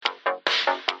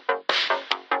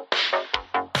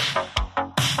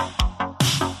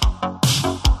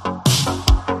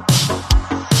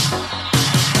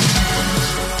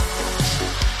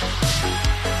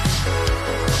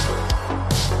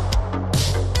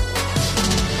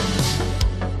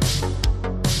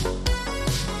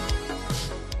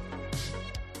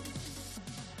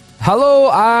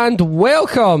Hello and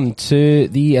welcome to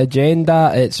the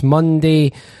agenda. It's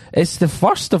Monday. It's the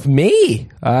 1st of May,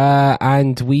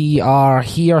 and we are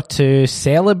here to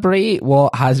celebrate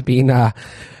what has been a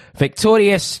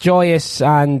victorious, joyous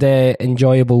and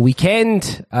enjoyable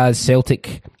weekend as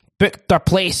Celtic booked their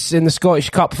place in the Scottish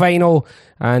Cup final,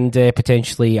 and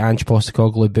potentially Ange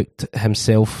Postecoglou booked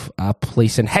himself a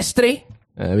place in history.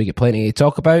 We get plenty to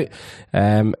talk about.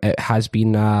 It has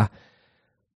been a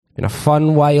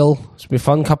fun while. It's been a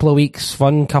fun couple of weeks,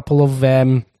 fun couple of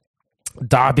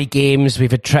derby games.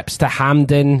 We've had trips to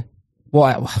Hampden.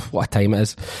 What a time it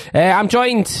is. I'm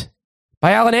joined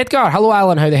by Alan Edgar. Hello,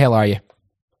 Alan. How the hell are you?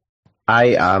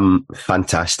 I am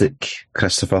fantastic,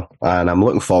 Christopher, and I'm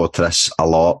looking forward to this a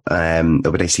lot.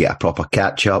 It'll be nice to get a proper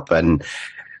catch up and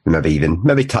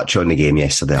maybe touch on the game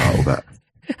yesterday a little bit.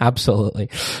 Absolutely.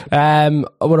 We're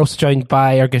also joined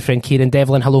by our good friend Kieran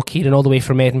Devlin. Hello, Kieran, all the way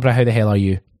from Edinburgh. How the hell are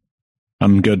you?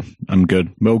 I'm good.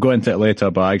 We'll go into it later,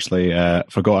 but I actually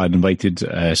forgot I'd invited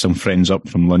some friends up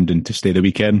from London to stay the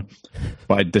weekend.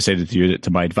 But I decided to use it to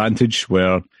my advantage,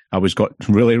 where I got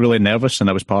really, really nervous, and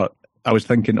I was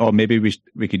thinking, maybe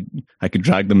I could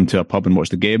drag them to a pub and watch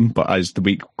the game. But as the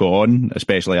week go on,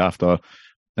 especially after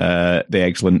the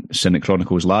excellent Cynic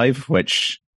Chronicles Live,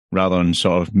 which rather than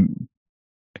sort of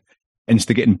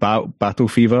instigating battle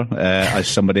fever,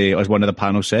 as one of the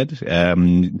panel said,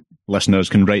 listeners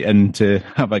can write in to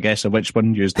have a guess of which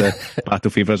one used the battle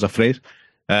fever as a phrase.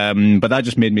 But that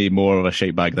just made me more of a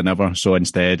shitebag than ever. So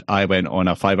instead, I went on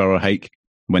a 5-hour hike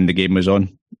when the game was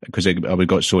on because I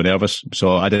got so nervous.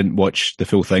 So I didn't watch the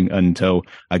full thing until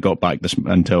I got back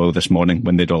until this morning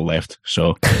when they'd all left.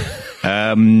 So, if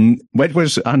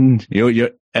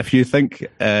you think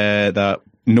that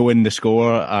knowing the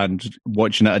score and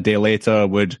watching it a day later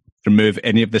would remove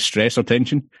any of the stress or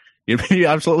tension, you're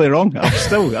absolutely wrong.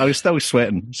 I was still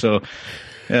sweating. So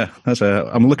yeah,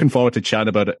 I'm looking forward to chatting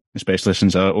about it, especially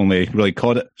since I only really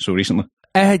caught it so recently.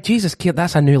 Jesus, Keir,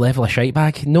 that's a new level of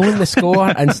shitebag. Knowing the score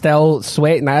and still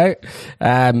sweating out.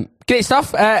 Great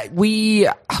stuff. We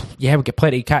get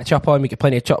plenty to catch up on. We get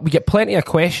plenty of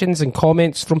questions and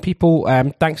comments from people.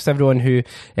 Thanks to everyone who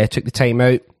took the time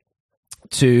out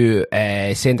to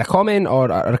send a comment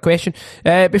or a question.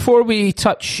 Before we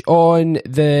touch on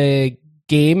the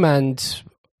game and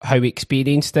how we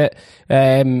experienced it,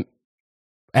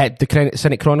 at the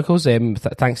Cynic Chronicles,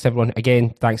 thanks to everyone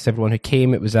again. Thanks to everyone who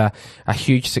came. It was a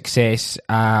huge success.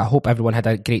 I hope everyone had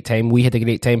a great time. We had a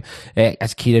great time,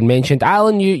 as Kieran mentioned.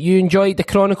 Alan, you enjoyed the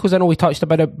Chronicles. I know we touched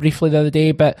about it briefly the other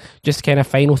day, but just kind of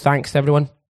final thanks to everyone.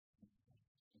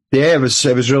 Yeah, it was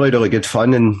really, really good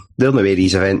fun, and the only way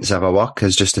these events ever work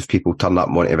is just if people turn up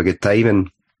and want to have a good time,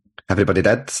 and everybody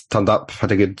did. Turned up,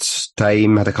 had a good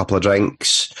time, had a couple of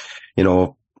drinks. It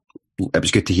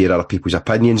was good to hear other people's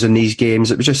opinions on these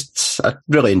games. I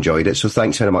really enjoyed it. So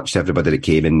thanks very much to everybody that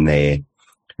came and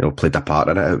played a part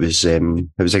in it. It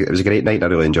was a great night. I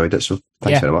really enjoyed it. So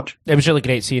thanks very much. It was really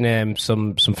great seeing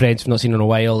some friends we've not seen in a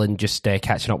while and just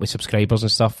catching up with subscribers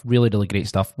and stuff. Really, really great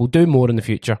stuff. We'll do more in the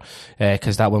future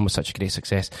because that one was such a great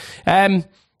success.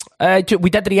 We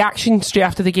did the reaction straight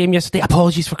after the game yesterday.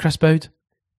 Apologies for Chris Boud.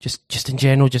 Just in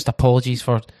general, just apologies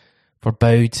for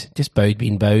Boud. Just Boud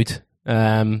being Boud.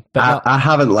 I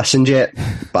haven't listened yet,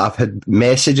 but I've had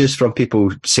messages from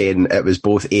people saying it was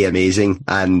both amazing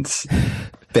and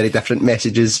very different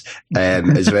messages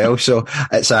as well. So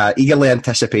it's a eagerly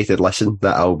anticipated listen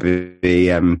that I'll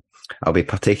be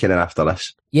partaking in after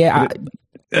this. Yeah.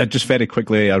 Just very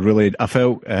quickly, I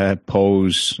felt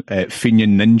Paul's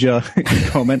Fenian Ninja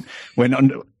comment went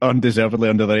undeservedly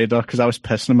under the radar because I was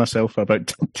pissing myself for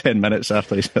about 10 minutes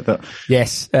after he said that.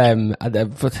 Yes,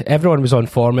 everyone was on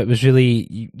form. It was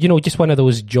really, just one of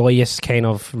those joyous kind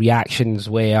of reactions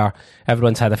where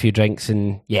everyone's had a few drinks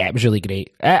and yeah, it was really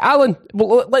great. Alan,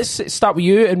 well, let's start with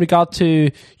you in regard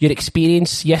to your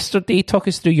experience yesterday. Talk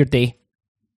us through your day.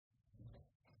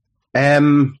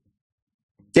 Yeah,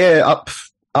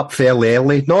 up fairly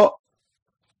early. Not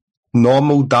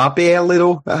normal derby early,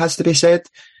 though, it has to be said.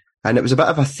 And it was a bit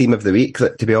of a theme of the week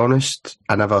that, to be honest,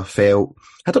 I never felt...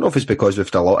 I don't know if it's because we've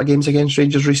done a lot of games against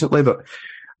Rangers recently, but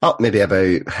up maybe about,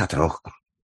 6:15,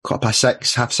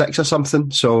 6:30 or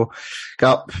something. So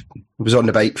got up, was on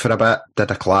the bike for a bit,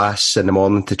 did a class in the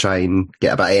morning to try and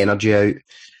get a bit of energy out.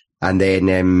 And then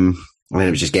it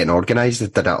was just getting organised. I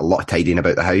did a lot of tidying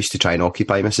about the house to try and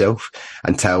occupy myself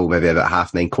until maybe about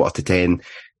 9:30, 10:15,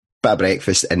 bit of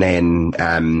breakfast, and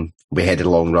then we headed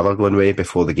along Rutherglen Way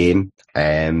before the game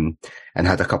and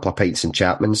had a couple of pints in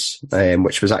Chapman's,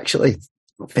 which was actually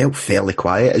felt fairly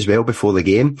quiet as well before the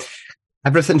game.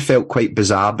 Everything felt quite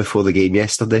bizarre before the game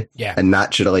yesterday. Yeah. And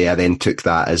naturally I then took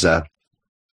that as a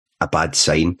a bad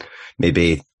sign.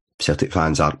 Maybe Celtic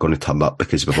fans aren't going to turn up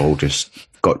because we've all just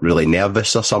got really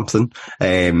nervous or something.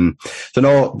 So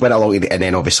no, went along with it, and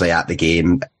then obviously at the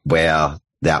game where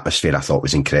the atmosphere I thought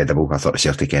was incredible. I thought the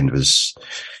Celtic end was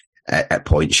at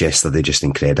points yesterday just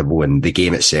incredible, and the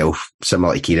game itself,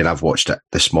 similar to Kieran, I've watched it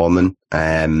this morning,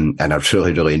 and I've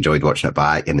really enjoyed watching it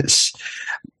back, and it's,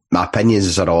 my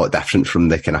opinions are a lot different from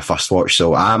the kind of first watch,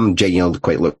 so I'm genuinely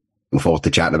quite looking forward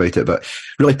to chatting about it, but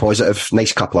really positive.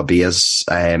 Nice couple of beers,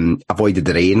 avoided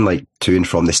the rain, like to and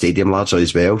from the stadium largely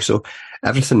as well, so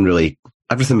everything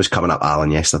was coming up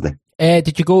Alan yesterday.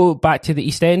 Did you go back to the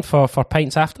East End for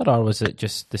pints after, or was it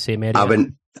just the same area?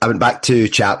 I went back to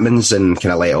Chapman's and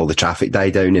kind of let all the traffic die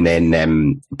down, and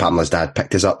then Pamela's dad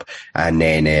picked us up, and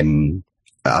then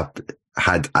I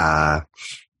had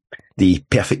the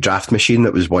perfect draft machine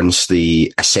that was once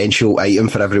the essential item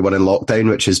for everyone in lockdown,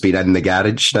 which has been in the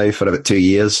garage now for about 2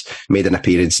 years, made an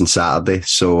appearance on Saturday.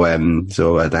 So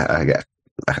I got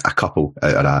a couple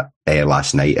out of that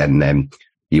last night, and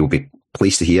you'll be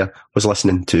pleased to hear, was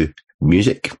listening to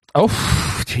music.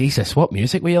 Oh, Jesus, what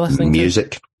music were you listening to?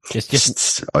 Music.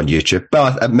 Just on YouTube.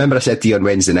 Well, I remember I said to you on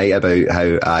Wednesday night about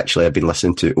how I've been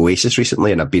listening to Oasis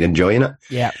recently and I've been enjoying it.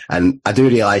 Yeah. And I do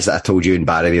realise that I told you and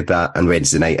Barry that on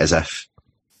Wednesday night as if,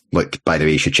 look, by the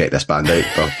way, you should check this band out.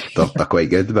 They're quite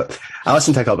good. But I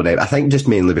listened to a couple of nights. I think just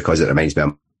mainly because it reminds me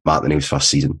of Martin O'Neill's first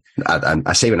season.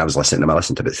 I say when I was listening to them, I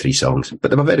listened to about 3 songs, but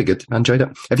they were very good. I enjoyed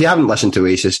it. If you haven't listened to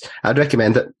Oasis, I'd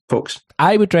recommend it, folks.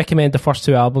 I would recommend the first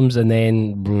 2 albums, and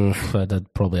then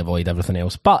I'd probably avoid everything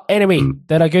else. But anyway,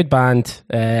 they're a good band,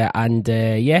 and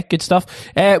good stuff.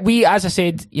 We, as I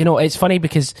said, it's funny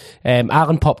because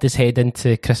Alan popped his head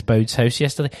into Chris Bowd's house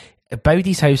yesterday.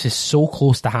 Bowdy's house is so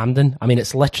close to Hampden. I mean,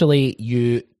 it's literally,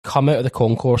 you come out of the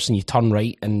concourse and you turn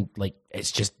right and like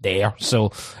it's just there.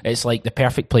 So it's like the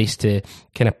perfect place to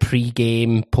kind of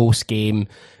pre-game, post-game.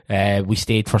 We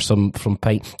stayed for some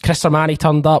pint. Chris Sermani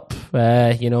turned up.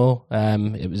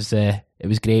 It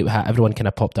was great. Everyone kind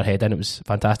of popped their head in. It was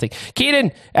fantastic.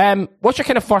 Kieran, what's your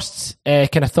kind of first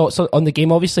kind of thoughts on the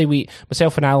game? Obviously,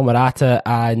 myself and Alan were at it,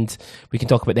 and we can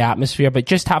talk about the atmosphere, but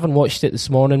just having watched it this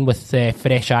morning with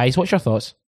fresh eyes, what's your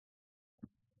thoughts?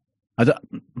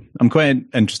 I'm quite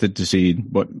interested to see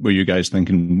what were you guys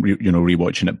thinking,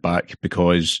 rewatching it back,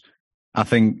 because I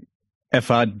think if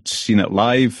I'd seen it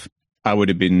live, I would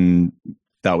have been,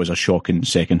 that was a shocking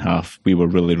second half. We were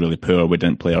really, really poor. We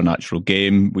didn't play our natural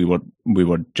game. We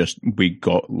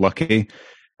got lucky.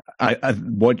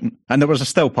 And there was a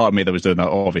still part of me that was doing that,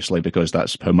 obviously, because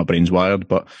that's how my brain's wired.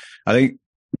 But I think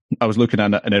I was looking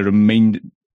at it and it reminded,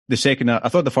 the second half, I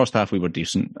thought the first half we were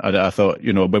decent. I thought,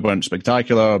 we weren't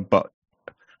spectacular, but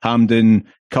Hampden,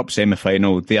 Cup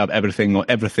semi-final, they have everything,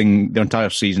 their entire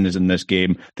season is in this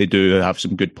game. They do have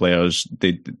some good players.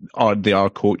 They are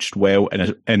coached well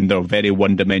in their very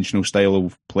one-dimensional style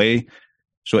of play.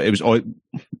 So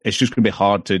it's just going to be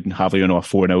hard to have, a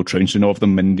 4-0 trouncing of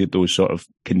them in those sort of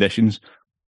conditions.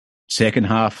 Second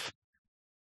half,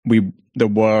 there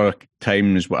were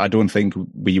times where I don't think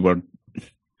we were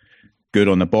good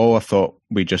on the ball. I thought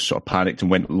we just sort of panicked and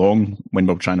went long when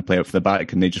we were trying to play out for the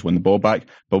back, and they just won the ball back.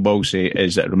 But what I'll say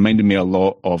is it reminded me a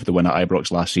lot of the win at Ibrox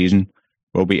last season,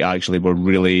 where we actually were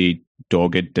really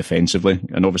dogged defensively.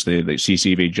 And obviously, the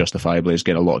CCV justifiably is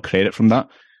getting a lot of credit from that.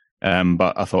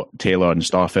 But I thought Taylor and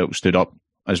Starfelt stood up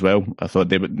as well. I thought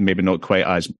they were maybe not quite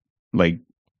as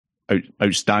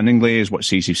outstandingly as what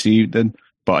CCC did,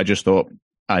 but I just thought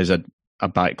as a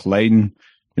back line,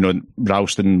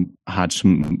 Ralston had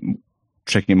some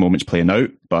tricky moments playing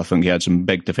out, but I think he had some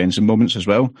big defensive moments as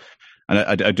well. And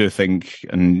I do think,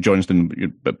 and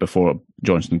Johnston, but before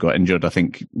Johnston got injured, I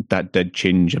think that did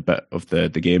change a bit of the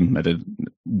game,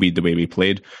 the way we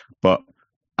played. But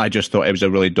I just thought it was a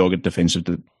really dogged defensive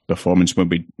performance when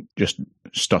we just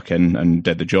stuck in and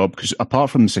did the job. Because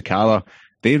apart from Sakala,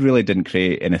 they really didn't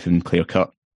create anything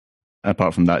clear-cut,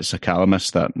 apart from that Sakala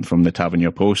miss that from the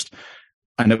Tavernier post.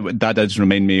 And that does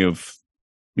remind me of,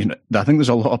 I think there's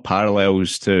a lot of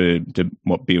parallels to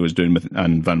what Beale was doing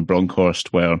and Van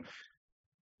Bronckhorst, where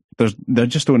they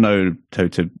just don't know how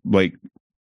to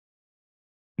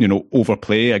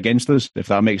overplay against us, if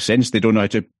that makes sense. They don't know how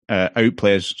to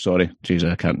outplay us. Sorry, geez,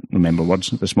 I can't remember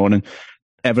words this morning.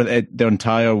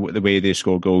 The way they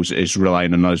score goals is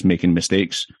relying on us making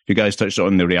mistakes. You guys touched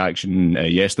on the reaction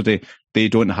yesterday. They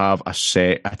don't have a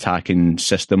set attacking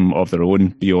system of their own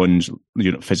beyond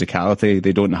physicality.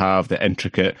 They don't have the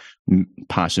intricate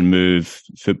pass and move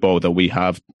football that we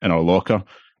have in our locker.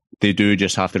 They do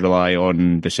just have to rely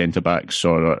on the centre backs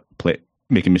or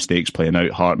making mistakes, playing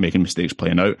out, Hart making mistakes,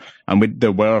 playing out. And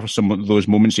there were some of those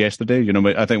moments yesterday. You know,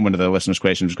 I think one of the listeners'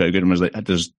 questions was quite good and was like,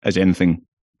 has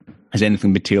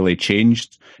anything materially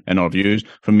changed in our views?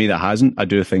 For me, that hasn't. I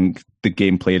do think the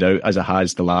game played out as it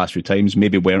has the last few times.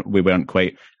 Maybe we weren't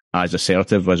quite as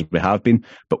assertive as we have been,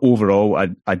 but overall,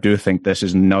 I do think this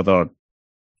is another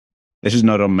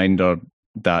reminder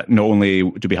that not only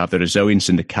do we have the resilience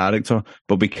in the character,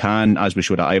 but we can, as we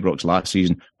showed at Ibrox last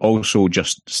season, also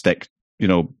just stick,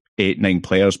 8-9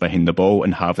 players behind the ball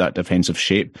and have that defensive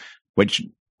shape, which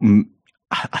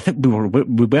I think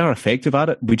we were effective at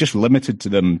it. We just limited to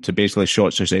them to basically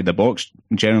shots outside the box,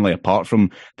 generally apart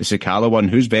from the Sakala one,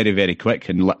 who's very, very quick,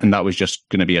 and that was just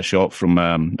going to be a shot from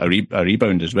a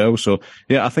rebound as well. So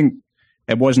yeah, I think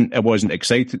it wasn't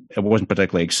exciting. It wasn't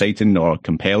particularly exciting or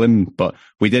compelling, but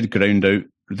we did ground out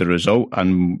the result,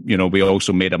 and we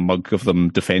also made a mug of them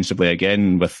defensively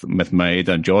again with Maeda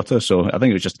and Jota. So I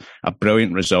think it was just a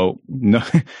brilliant result.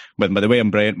 By the way,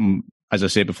 I'm brilliant, as I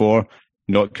said before,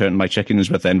 not counting my chickens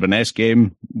with the Inverness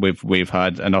game. We've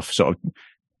had enough sort of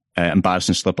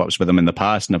embarrassing slip-ups with them in the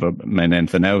past, never meant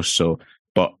anything else. So,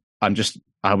 but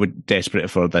I would desperate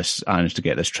for this Ange to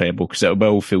get this treble, because it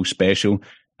will feel special.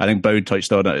 I think Boud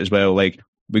touched on it as well. Like,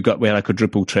 we had a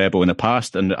quadruple treble in the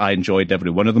past, and I enjoyed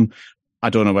every one of them. I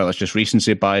don't know whether it's just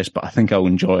recency bias, but I think I'll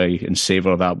enjoy and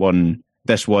savour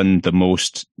this one the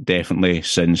most, definitely,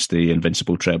 since the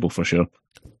Invincible treble, for sure.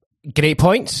 Great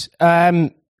points.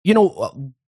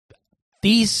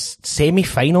 These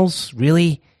semi-finals,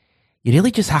 you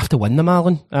really just have to win them,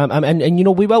 Alan.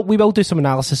 And we will do some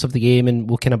analysis of the game, and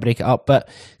we'll kind of break it up. But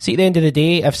see, at the end of the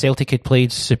day, if Celtic had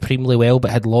played supremely well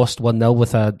but had lost 1-0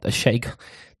 with a shitty, it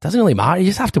doesn't really matter. You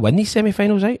just have to win these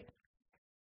semi-finals, right?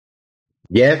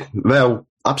 Yeah, well,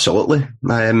 absolutely.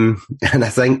 And I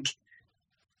think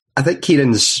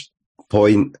Kieran's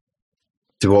point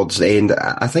towards the end,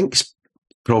 I think, is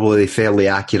probably fairly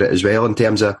accurate as well, in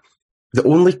terms of the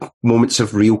only moments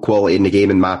of real quality in the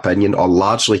game, in my opinion,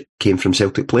 largely came from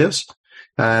Celtic players.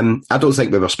 I don't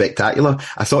think we were spectacular.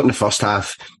 I thought in the first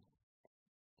half,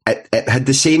 it had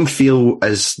the same feel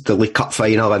as the League Cup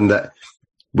final, in that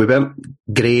we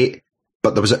weren't great,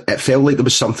 but it felt like there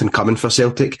was something coming for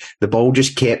Celtic. The ball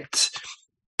just kept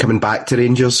coming back to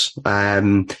Rangers,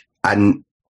 and they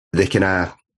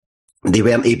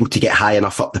weren't able to get high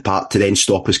enough up the park to then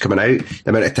stop us coming out. The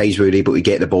amount of times we were able to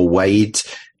get the ball wide,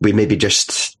 we weren't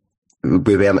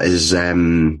as,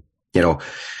 as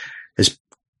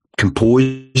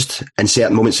composed in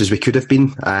certain moments as we could have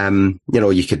been.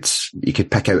 You could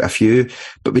pick out a few,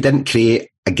 but we didn't create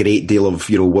a great deal of,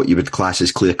 what you would class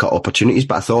as clear-cut opportunities.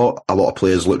 But I thought a lot of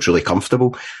players looked really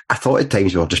comfortable. I thought at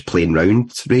times we were just playing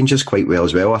round Rangers quite well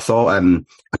as well. I thought a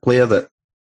player that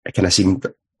kind of seemed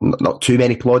not too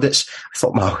many plaudits. I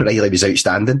thought Mal O'Reilly was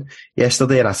outstanding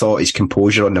yesterday, and I thought his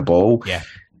composure on the ball. Yeah.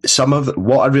 Some of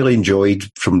what I really enjoyed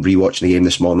from rewatching the game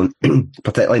this morning,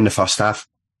 particularly in the first half,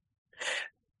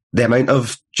 the amount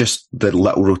of just the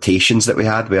little rotations that we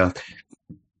had, where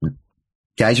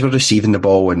guys were receiving the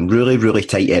ball in really, really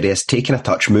tight areas, taking a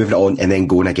touch, moving it on, and then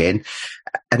going again.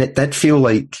 And it did feel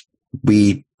like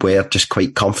we were just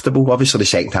quite comfortable. Obviously, the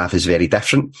second half is very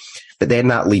different, but then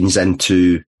that leans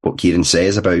into what Kieran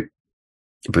says about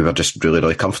we were just really,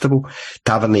 really comfortable.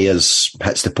 Taverniers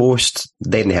hits the post,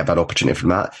 then they have an opportunity from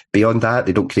that. Beyond that,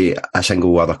 they don't create a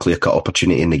single other clear-cut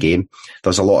opportunity in the game.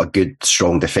 There's a lot of good,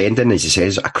 strong defending, as he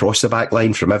says, across the back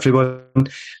line from everyone,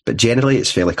 but generally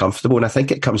it's fairly comfortable. And I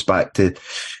think it comes back to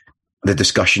the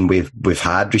discussion we've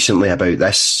had recently about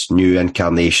this new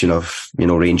incarnation of,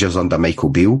 Rangers under Michael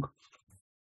Beale.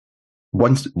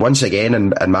 Once again,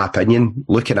 in my opinion,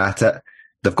 looking at it,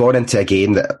 they've gone into a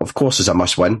game that, of course, is a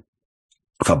must-win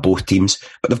for both teams,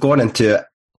 but they've gone into it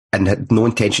and had no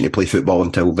intention to play football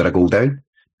until they're a goal down.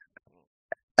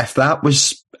 If that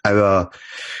was our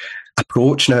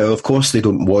approach now, of course, they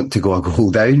don't want to go a goal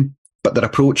down, but their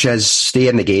approach is stay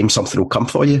in the game, something will come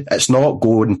for you. It's not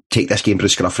go and take this game by the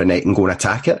scruff of the neck and go and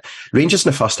attack it. Rangers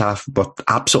in the first half were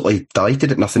absolutely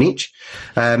delighted at nothing each.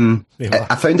 I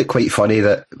found it quite funny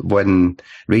that when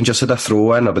Rangers had a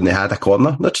throw-in or when they had a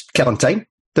corner, they're just killing time.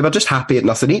 They were just happy at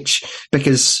nothing each,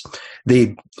 because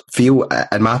they feel,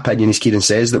 in my opinion, as Kieran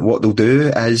says, that what they'll do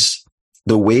is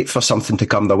they'll wait for something to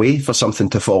come their way, for something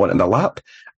to fall into their lap.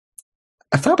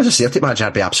 If that was a Celtic match,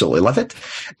 I'd be absolutely livid.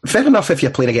 Fair enough if you're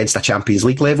playing against a Champions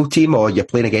League level team, or you're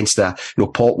playing against a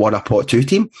pot 1 or pot 2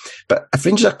 team. But if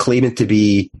Rangers are claiming to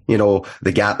be,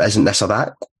 the gap isn't this or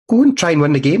that, go and try and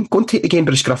win the game. Go and take the game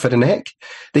by the scruff of the neck.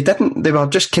 They didn't. They were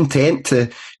just content to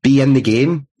be in the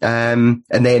game, and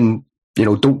then,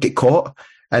 don't get caught.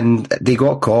 And they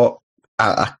got caught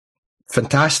at a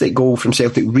fantastic goal from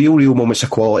Celtic, real moments of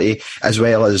quality, as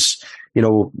well as,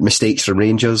 mistakes from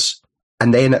Rangers.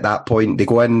 And then at that point, they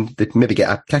go in, they maybe get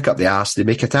a kick up the arse, they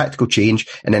make a tactical change,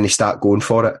 and then they start going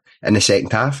for it in the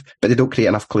second half, but they don't create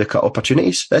enough clear-cut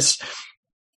opportunities.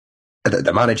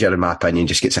 The manager, in my opinion,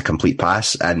 just gets a complete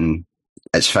pass, and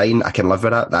it's fine. I can live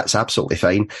with that. That's absolutely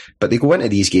fine. But they go into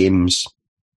these games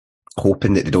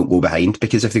hoping that they don't go behind,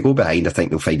 because if they go behind, I think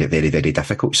they'll find it very, very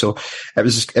difficult. So it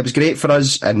was great for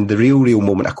us, and the real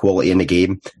moment of quality in the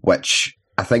game, which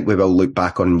I think we will look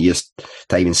back on in years'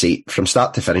 time and say from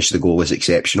start to finish the goal was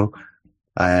exceptional.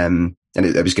 And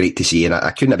it was great to see, and I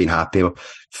couldn't have been happier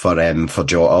for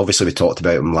Jota. Obviously, we talked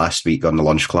about him last week on the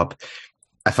Lunch Club.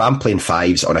 If I'm playing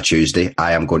fives on a Tuesday,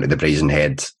 I am going to the Brazen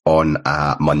Head on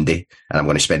a Monday, and I'm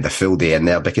going to spend the full day in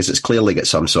there, because it's clearly got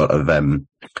some sort of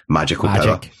magic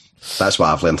power. That's what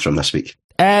I've learned from this week.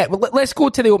 Well, let's go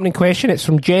to the opening question. It's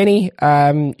from Jenny.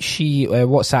 She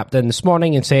WhatsApped in this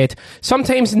morning and said,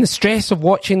 sometimes in the stress of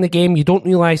watching the game, you don't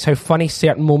realise how funny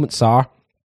certain moments are.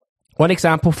 One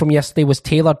example from yesterday was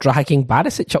Taylor dragging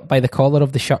Barisic up by the collar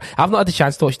of the shirt. I've not had the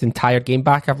chance to watch the entire game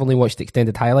back. I've only watched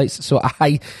extended highlights, so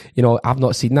I've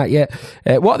not seen that yet.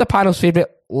 What are the panel's favourite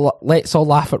let's all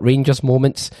laugh at Rangers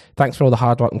moments? Thanks for all the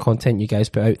hard work and content you guys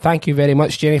put out. Thank you very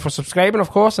much, Jenny, for subscribing,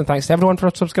 of course, and thanks to everyone for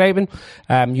subscribing.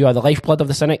 You are the lifeblood of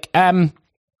the Cynic.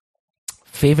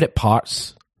 Favourite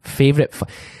parts? Right,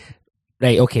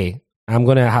 okay. I'm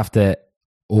going to have to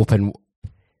open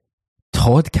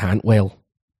Todd Cantwell.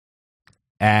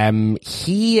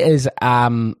 He is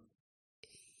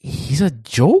he's a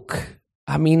joke.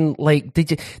 I mean, like,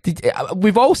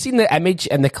 we've all seen the image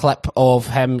and the clip of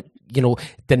him,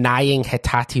 denying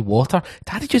Hitachi water.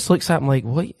 Daddy just looks at him like,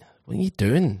 what are you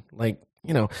doing? Like,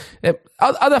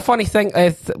 other funny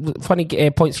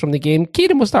points from the game.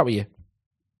 Kieran, we'll start with you.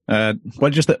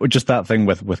 Just that thing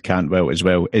with Cantwell as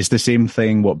well. It's the same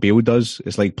thing what Bale does.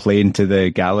 It's like playing to the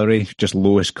gallery, just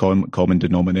lowest common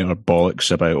denominator bollocks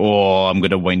about, I'm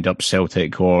going to wind up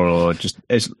Celtic, or just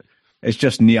it's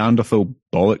just Neanderthal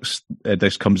bollocks.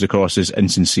 This comes across as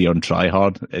insincere and try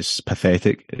hard. It's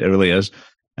pathetic. It really is.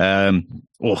 No.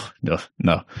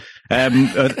 I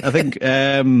think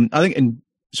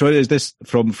so is this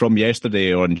from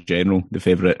yesterday or in general the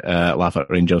favourite laugh at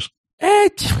Rangers?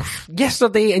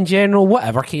 Yesterday in general,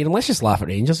 whatever, Kieran. Let's just laugh at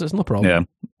Rangers. It's no problem.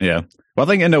 Yeah. Well, I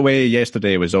think in a way,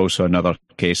 yesterday was also another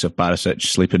case of Barisic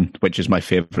sleeping, which is my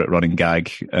favourite running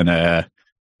gag in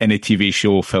any TV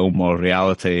show, film, or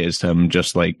reality. Is him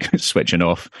just like switching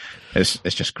off. It's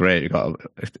just great. I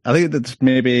think that's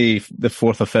maybe the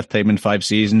fourth or fifth time in 5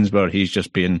 seasons where he's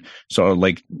just been sort of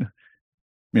like,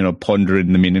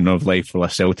 pondering the meaning of life while a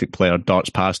Celtic player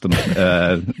darts past him.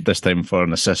 This time for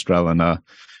an assist rather than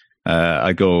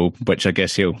a goal, which I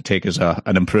guess he'll take as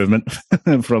an improvement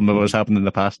from what's happened in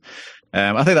the past.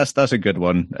 I think that's a good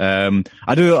one.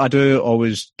 I do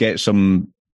always get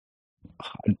some.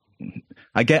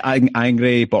 I get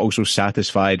angry, but also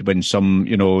satisfied when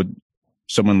someone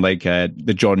like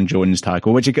the John Jones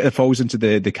tackle, which it falls into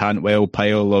the Cantwell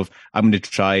pile of I'm going to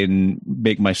try and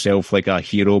make myself like a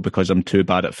hero because I'm too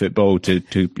bad at football to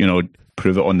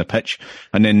prove it on the pitch.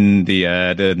 And then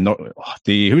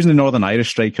who's the Northern Irish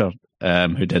striker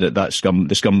who did it? The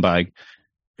scumbag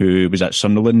who was at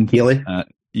Sunderland. Healy.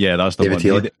 Yeah, that's the David one.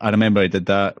 Healy. I remember he did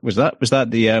that. Was that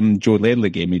the Joe Ledley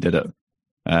game he did it?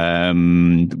 Where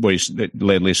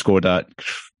Ledley scored at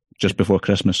just before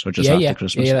Christmas or just after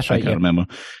Christmas. Yeah, that's right. I can't remember.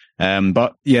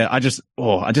 But yeah, I just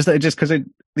because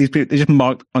these people, they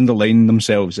just underline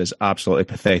themselves as absolutely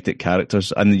pathetic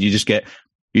characters, and you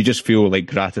just feel like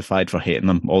gratified for hating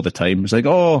them all the time. It's like,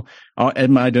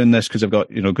 am I doing this because I've got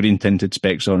green tinted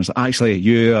specs on? It's like, actually,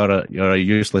 you're a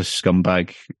useless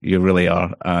scumbag. You really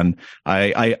are, and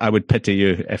I would pity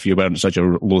you if you weren't such a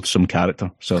loathsome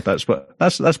character. So that's what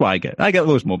I get. I get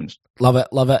those moments. Love it.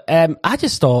 I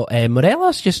just thought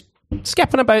Morelos just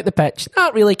skipping about the pitch,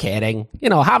 not really caring,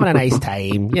 having a nice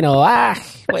time. What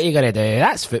are you gonna do?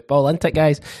 That's football, isn't it,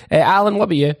 guys? Alan, what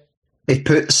about you?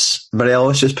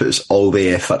 Morelos just puts all the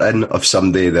effort in of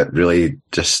somebody that really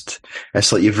just,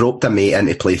 it's like you've roped a mate in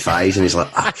to play fives and he's like,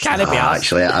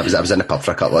 actually, I was in the pub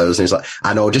for a couple of hours and he's like,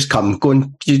 I know, just come,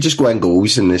 you just go in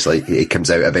goals, and it's like, he comes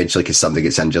out eventually because somebody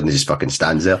gets injured and he just fucking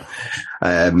stands there.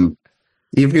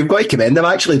 You've got to commend him.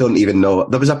 I actually don't even know.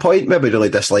 There was a point where we really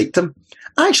disliked him.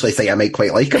 I actually think I might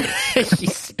quite like him.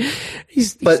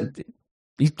 he's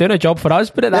doing a job for us,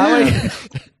 put it that way.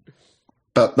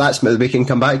 But we can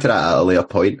come back to that at a later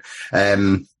point.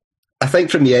 I think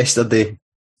from yesterday,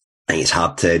 I think it's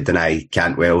hard to deny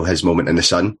Cantwell his moment in the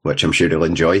sun, which I'm sure he'll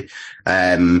enjoy.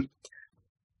 It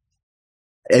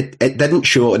didn't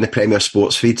show in the Premier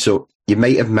Sports feed, so you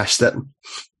might have missed it.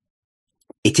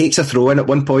 He takes a throw in at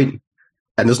one point,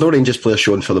 and there's no Rangers player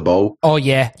shown for the ball. Oh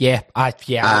yeah.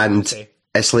 And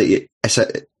it's like it's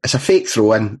a fake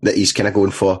throw in that he's kind of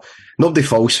going for. Nobody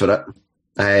falls for it.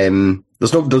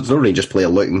 There's no Rangers player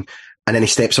looking, and then he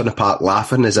steps on the park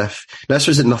laughing as if this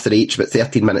was at nothing each, but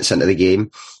 13 minutes into the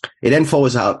game. He then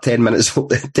follows that up 10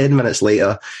 minutes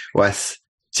later with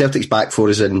Celtic's back four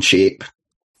is in shape,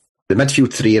 the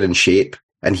midfield three are in shape,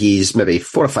 and he's maybe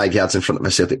 4 or 5 yards in front of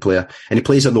a Celtic player, and he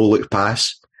plays a no-look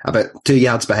pass about 2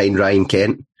 yards behind Ryan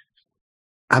Kent.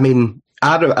 I mean,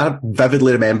 I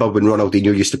vividly remember when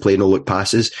Ronaldinho used to play no-look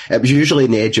passes. It was usually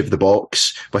in the edge of the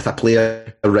box with a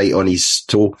player right on his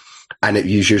toe, and it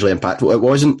was usually impactful. It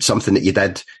wasn't something that you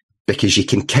did because you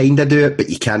can kind of do it, but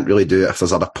you can't really do it if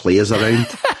there's other players around.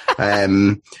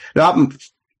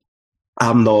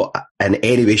 I'm not in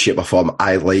any way, shape or form.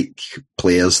 I like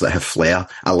players that have flair.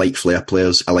 I like flair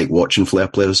players. I like watching flair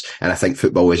players. And I think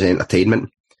football is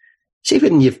entertainment. See,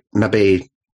 when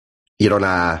you're on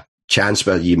a chance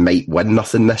where you might win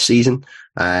nothing this season,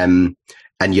 and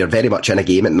you're very much in a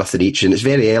game at nothing each, and it's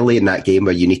very early in that game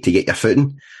where you need to get your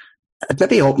footing, I'd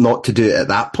maybe opt not to do it at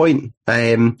that point.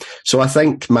 So I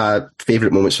think my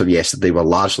favourite moments from yesterday were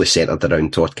largely centred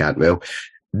around Todd Cantwell.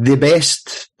 The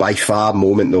best, by far,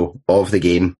 moment, though, of the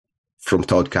game from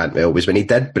Todd Cantwell was when he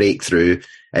did break through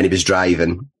and he was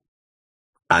driving,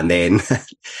 and then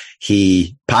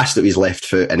he passed it with his left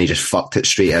foot and he just fucked it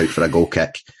straight out for a goal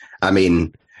kick. I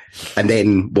mean, and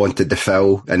then wanted the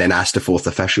foul and then asked the fourth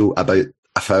official about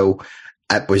a foul.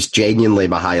 It was genuinely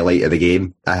my highlight of the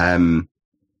game. The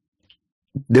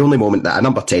only moment that a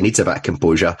number 10 needs a bit of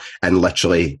composure, and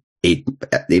literally he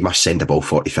must send the ball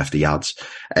 40, 50 yards.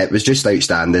 It was just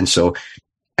outstanding. So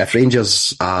if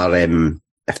Rangers are,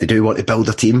 if they do want to build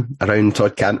a team around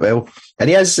Todd Cantwell, and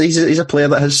he's a player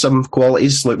that has some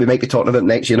qualities, like we might be talking about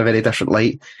next year in a very different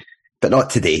light, but not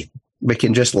today. We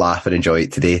can just laugh and enjoy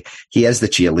it today. He is the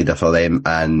cheerleader for them,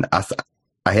 and I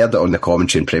heard it on the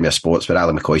commentary in Premier Sports where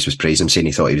Alan McCoist was praising him, saying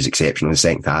he thought he was exceptional in the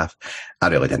second half. I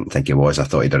really didn't think he was. I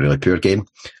thought he had a really poor game.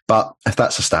 But if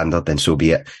that's a standard, then so be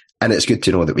it. And it's good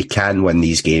to know that we can win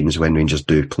these games when Rangers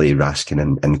do play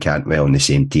Raskin and Cantwell in the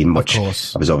same team, which I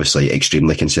was obviously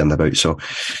extremely concerned about. So,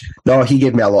 no, he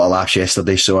gave me a lot of laughs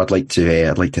yesterday, so I'd like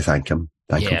to thank him.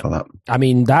 Thank him for that. I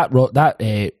mean, that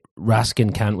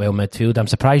Raskin Cantwell midfield, I'm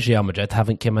surprised Real Madrid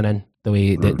haven't come in the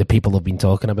way the people have been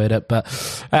talking about it. But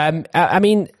I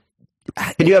mean,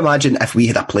 can you imagine if we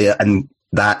had a player in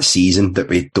that season that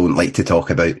we don't like to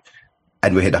talk about,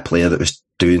 and we had a player that was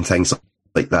doing things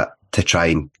like that to try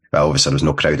and, well, obviously there was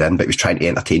no crowd in, but he was trying to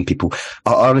entertain people.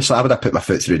 Honestly, I would have put my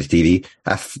foot through the TV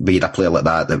if we had a player like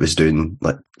that was doing,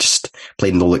 like, just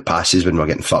playing no-look passes when we were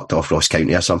getting fucked off Ross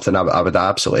County or something. I would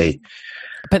absolutely.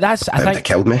 But I think it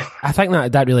killed me. I think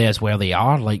that really is where they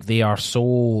are. Like, they're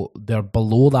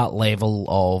below that level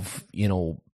of,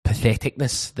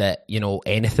 patheticness that,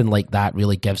 anything like that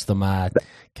really gives them a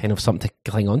kind of something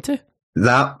to cling on to.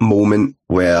 That moment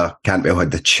where Cantwell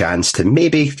had the chance to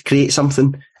maybe create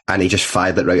something and he just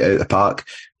fired it right out of the park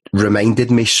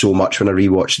reminded me so much when I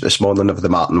rewatched it this morning of the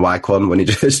Martin Waghorn when he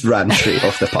just ran straight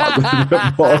off the park with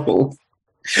the ball.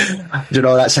 Do you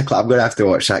know, that's a clip. I'm going to have to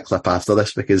watch that clip after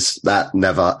this because that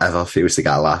never ever fails to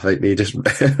get a laugh out of me. He just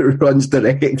runs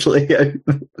directly out.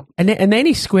 And then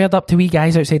he squared up to wee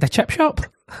guys outside a chip shop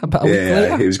about a week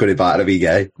later. He was going to batter a wee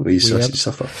guy with his sausage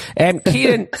suffer.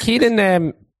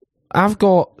 Kieran, I've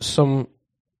got some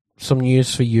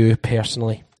news for you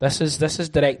personally. This is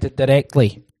directed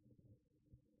directly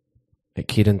at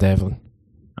Kieran Devlin.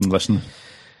 I'm listening.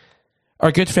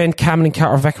 Our good friend Cameron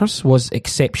Carter-Vickers was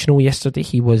exceptional yesterday.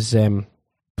 He was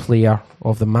player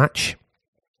of the match.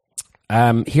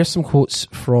 Here's some quotes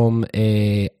from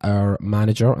our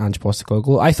manager, Ange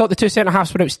Postecoglou. I thought the two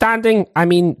centre-halves were outstanding. I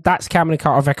mean, that's Cameron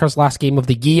Carter-Vickers' last game of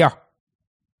the year.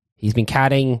 He's been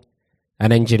carrying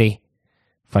an injury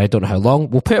for I don't know how long.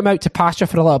 We'll put him out to pasture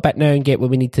for a little bit now and get what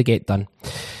we need to get done.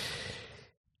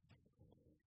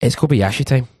 It's Kobayashi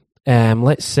time.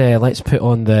 Let's put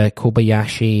on the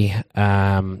Kobayashi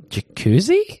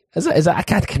jacuzzi. Is it? I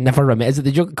can never remember. Is it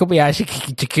the Kobayashi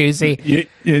jacuzzi?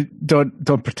 You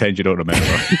don't pretend you don't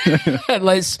remember.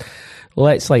 let's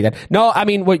like that. No, I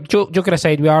mean, joking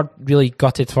aside, we are really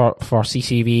gutted for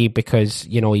CCV because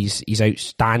he's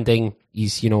outstanding.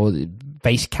 He's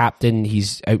vice captain.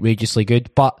 He's outrageously good,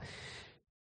 but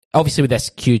obviously with this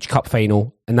huge cup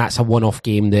final, and that's a one-off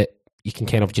game that you can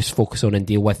kind of just focus on and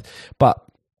deal with, but.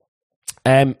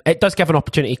 It does give an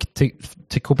opportunity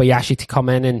to Kobayashi to come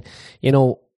in and,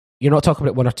 you're not talking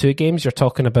about 1 or 2 games, you're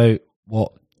talking about,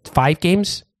 5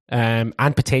 games,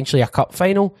 and potentially a cup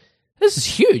final. This is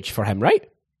huge for him, right?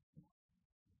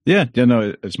 Yeah,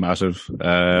 no, it's massive.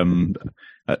 I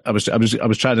was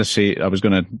trying to say I was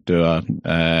going to do a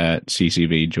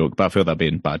CCV joke, but I feel that'd be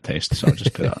in bad taste, so I'll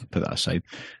just put that aside.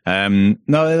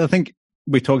 No, I think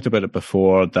we talked about it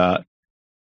before that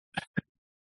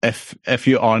if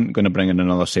you aren't going to bring in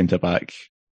another centre back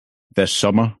this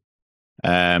summer,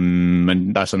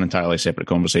 and that's an entirely separate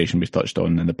conversation we've touched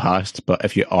on in the past, but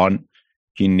if you aren't,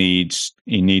 he needs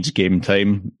game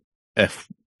time. If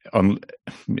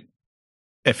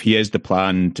he is the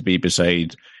plan to be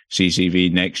beside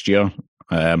CCV next year,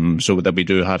 so that we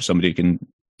do have somebody who can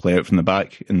play out from the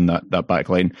back in that back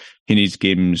line, he needs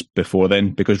games before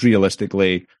then, because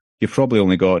realistically, you've probably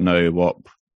only got now,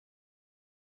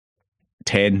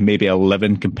 10, maybe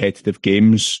 11 competitive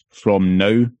games from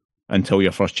now until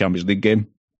your first Champions League game.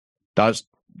 That's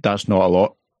not a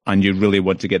lot, and you really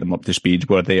want to get them up to speed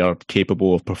where they are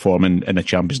capable of performing in a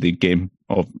Champions League game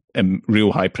of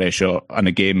real high pressure, and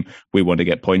a game we want to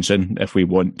get points in if we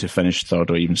want to finish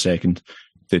third or even second.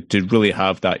 To really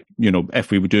have that, if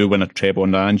we do win a treble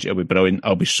on Ange, it'll be brilliant.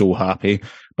 I'll be so happy,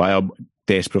 but I'm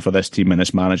desperate for this team and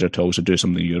this manager to also do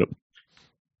something in Europe.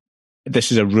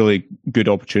 This is a really good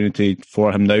opportunity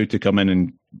for him now to come in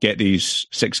and get these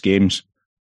 6 games,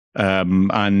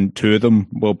 and 2 of them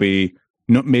will be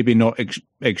not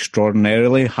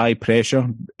extraordinarily high pressure.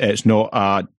 It's not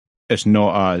a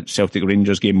Celtic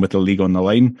Rangers game with the league on the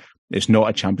line. It's not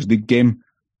a Champions League game,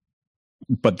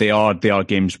 but they are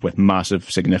games with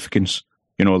massive significance.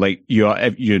 Like you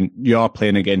are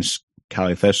playing against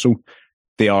Caley Thistle.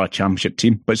 They are a championship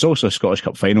team, but it's also a Scottish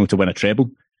Cup final to win a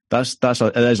treble.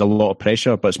 It is a lot of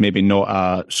pressure, but it's maybe not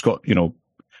a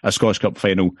Scottish Cup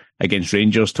final against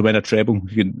Rangers to win a treble.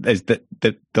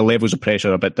 The levels of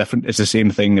pressure are a bit different. It's the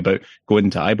same thing about going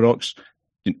to Ibrox.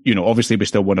 Obviously we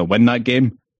still want to win that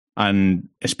game, and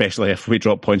especially if we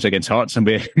drop points against Hearts and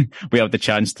we have the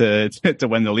chance to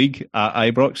win the league at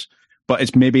Ibrox. But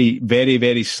it's maybe very,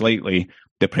 very slightly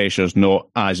the pressure's not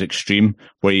as extreme,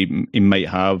 where he might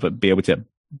be able to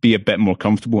be a bit more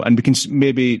comfortable, and we can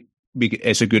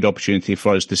it's a good opportunity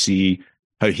for us to see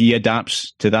how he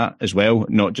adapts to that as well,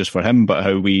 not just for him, but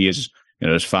how we as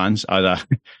fans, as a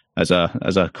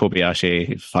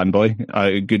Kobayashi fanboy,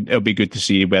 it'll be good to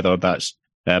see whether that's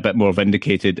a bit more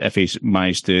vindicated if he's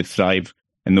managed to thrive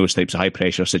in those types of high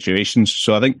pressure situations.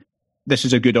 So I think this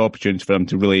is a good opportunity for him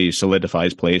to really solidify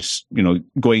his place.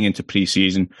 Going into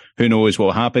pre-season, who knows what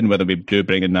will happen, whether we do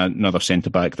bring in another centre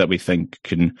back that we think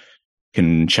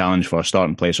can challenge for a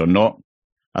starting place or not.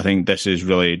 I think this is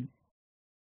really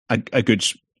a good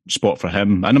spot for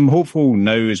him. And I'm hopeful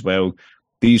now as well,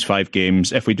 these 5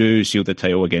 games, if we do seal the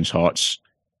title against Hearts,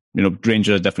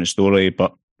 Rangers are a different story,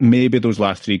 but maybe those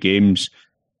last 3 games,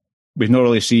 we've not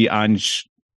really seen Ange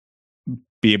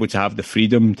be able to have the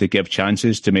freedom to give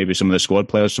chances to maybe some of the squad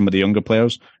players, some of the younger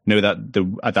players. Now that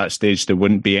at that stage, there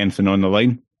wouldn't be anything on the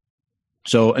line.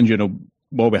 So, and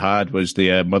what we had was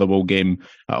the Motherwell game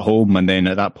at home, and then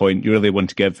at that point, you really want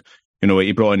to give.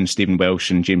 He brought in Stephen Welsh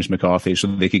and James McCarthy so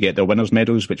they could get their winners'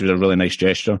 medals, which was a really nice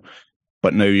gesture.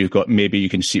 But now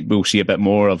we'll see a bit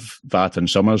more of Vata and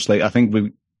Summers. Like, I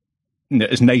think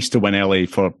it's nice to win early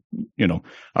for,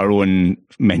 our own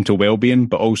mental well-being,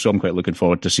 but also I'm quite looking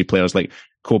forward to see players like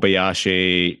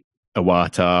Kobayashi,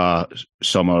 Iwata,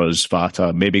 Summers,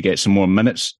 Vata maybe get some more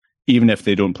minutes, even if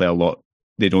they don't play a lot.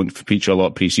 They don't feature a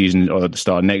lot pre-season or at the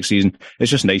start of next season. It's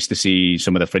just nice to see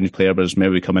some of the fringe players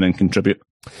maybe come in and contribute.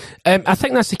 I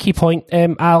think that's the key point,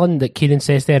 Alan, that Kieran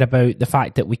says there about the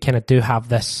fact that we kind of do have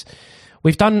this.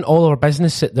 We've done all our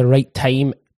business at the right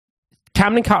time.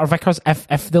 Cameron Carter-Vickers,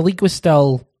 if the league was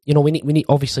still, we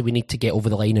need to get over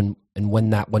the line and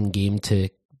win that one game to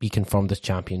be confirmed as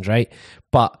champions, right?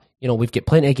 But we've got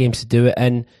plenty of games to do it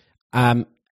in.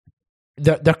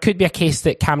 There could be a case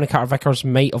that Cameron Carter-Vickers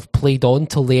might have played on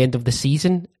till the end of the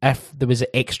season if there was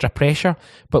extra pressure,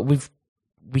 but we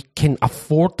can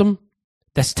afford them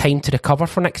this time to recover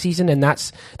for next season, and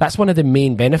that's one of the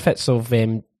main benefits of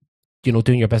doing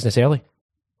your business early.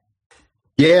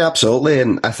 Yeah, absolutely,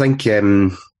 and I think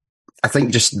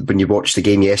just when you watched the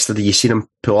game yesterday, you seen him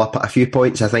pull up at a few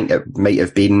points. I think it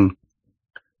might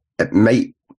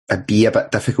be a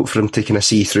bit difficult for him to kind of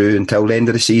see through until the end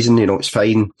of the season. It's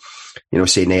fine.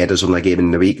 Say there's only a game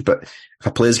in the week, but if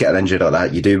a player's getting injured like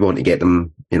that, you do want to get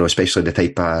them, especially the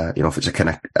type of, if it's a kind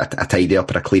of a tidy up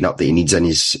or a clean up that he needs in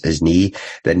his knee,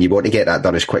 then you want to get that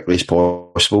done as quickly as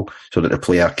possible so that the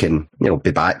player can,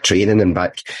 be back training and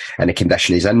back in the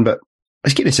condition he's in. But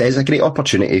as Kieran says, a great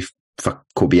opportunity for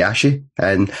Kobayashi.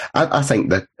 And I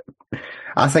think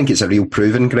it's a real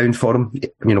proving ground for him,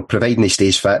 providing he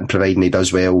stays fit and providing he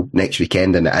does well next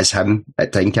weekend and it is him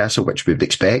at Tynecastle, which we would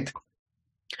expect.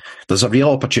 there's a real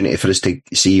opportunity for us to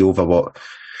see over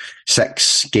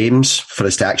 6 games for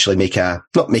us to actually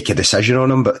not make a decision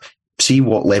on him, but see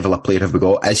what level of player have we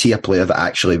got. Is he a player that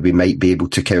actually we might be able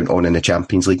to count on in the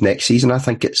Champions League next season? I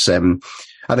think it's a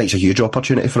huge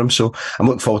opportunity for him. So I'm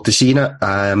looking forward to seeing it.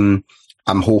 I'm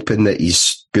hoping that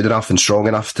he's good enough and strong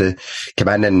enough to come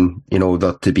in and,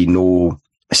 there to be no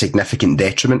significant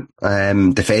detriment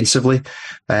defensively.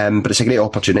 But it's a great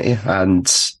opportunity,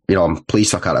 and I'm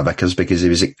pleased for Carter Vickers because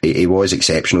he was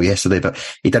exceptional yesterday, but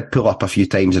he did pull up a few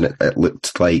times and it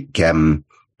looked like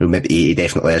maybe he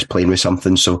definitely is playing with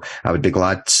something. So I would be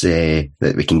glad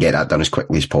that we can get that done as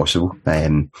quickly as possible.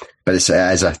 But it's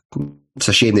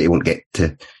a shame that he won't get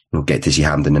to see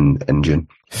Hampden in June.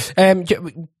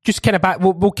 Just kind of back,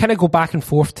 we'll kind of go back and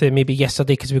forth to maybe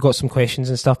yesterday because we've got some questions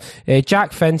and stuff.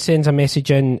 Jack Finn sends a message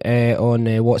in on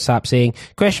WhatsApp saying,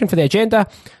 question for the agenda: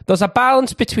 there's a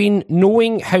balance between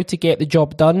knowing how to get the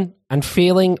job done and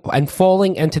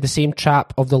falling into the same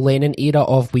trap of the Lennon era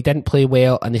of we didn't play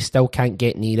well and they still can't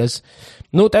get near us.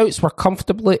 No doubts we're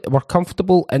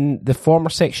comfortable in the former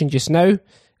section just now,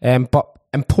 but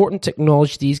important to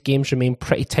acknowledge these games remain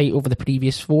pretty tight over the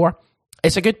previous 4.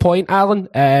 It's a good point, Alan.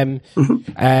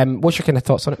 What's your kind of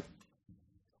thoughts on it?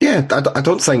 Yeah, I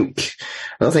don't think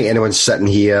anyone's sitting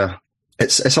here.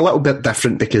 It's a little bit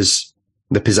different because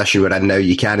the position we're in now,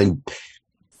 you can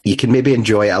maybe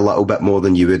enjoy it a little bit more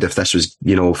than you would if this was,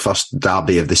 first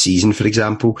derby of the season, for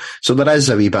example. So there is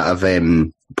a wee bit of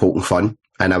poking fun,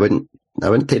 and I wouldn't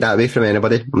take that away from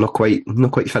anybody. I'm not quite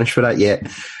finished with that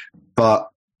yet,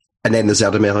 and then there's the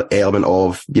other element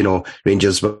of,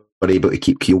 Rangers were able to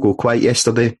keep Kyogo quiet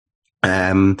yesterday.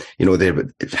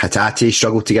 Hatate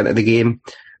struggled to get into the game.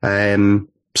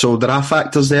 So there are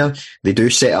factors there. They do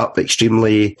set up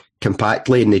extremely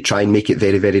compactly and they try and make it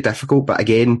very, very difficult. But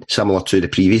again, similar to the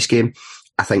previous game,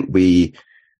 I think we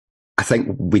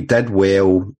did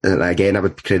well. And again, I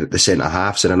would credit the centre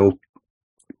halves, and I know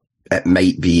it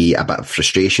might be a bit of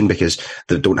frustration because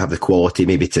they don't have the quality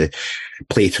maybe to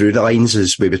play through the lines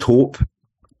as we would hope.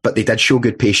 But they did show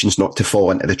good patience not to fall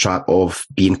into the trap of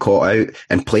being caught out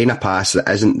and playing a pass that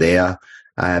isn't there.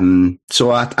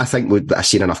 So I think I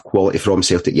seen enough quality from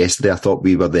Celtic yesterday. I thought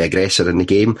we were the aggressor in the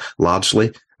game,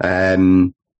 largely.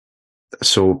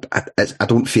 So I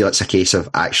don't feel it's a case of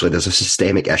actually there's a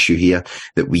systemic issue here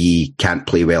that we can't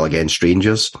play well against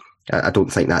Rangers. I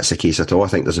don't think that's the case at all. I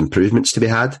think there's improvements to be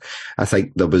had. I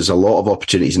think there was a lot of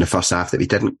opportunities in the first half that we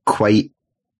didn't quite,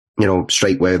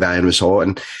 strike where the iron was hot.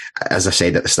 And as I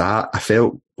said at the start, I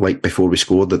felt like before we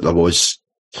scored that there was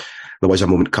a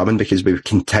moment coming because we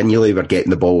continually were getting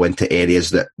the ball into areas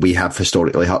that we have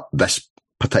historically hurt this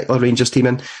particular Rangers team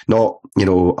in. Not,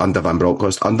 under Van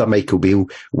Bronckhorst, under Michael Beale,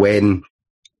 when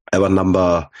our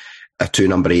number 2,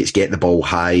 number 8s get the ball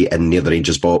high and near the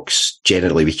Rangers box,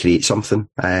 generally we create something.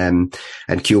 And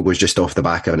Kyogo was just off the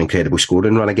back of an incredible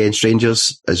scoring run against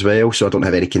Rangers as well, so I don't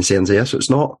have any concerns there. So it's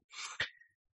not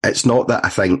that I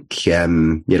think,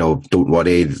 don't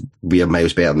worry, we are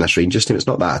miles better than this Rangers team. It's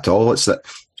not that at all. It's that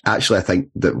actually I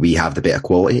think that we have the better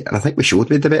quality, and I think we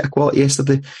showed we had the better quality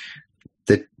yesterday.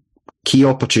 The key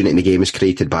opportunity in the game was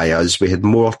created by us. We had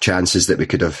more chances that we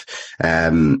could have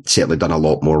certainly done a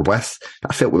lot more with.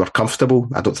 I felt we were comfortable.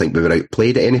 I don't think we were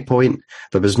outplayed at any point.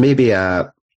 There was maybe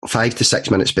a 5 to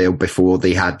 6 minute spell before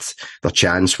they had their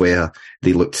chance where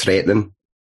they looked threatening,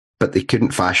 but they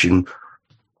couldn't fashion,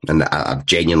 and I'm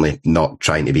genuinely not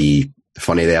trying to be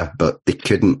funny there, but they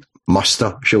couldn't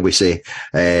muster, shall we say.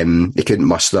 They couldn't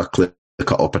muster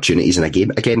clear-cut opportunities in a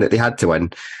game, again, that they had to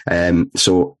win.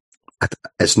 So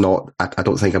it's not, I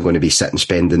don't think I'm going to be sitting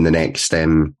spending the next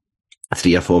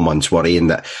 3 or 4 months worrying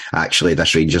that actually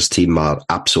this Rangers team are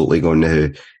absolutely going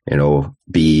to,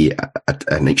 be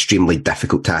an extremely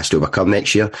difficult task to overcome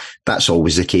next year. That's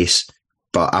always the case.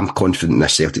 But I'm confident in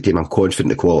this Celtic team. I'm confident in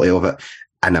the quality of it.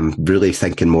 And I'm really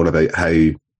thinking more about how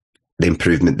the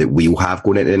improvement that we'll have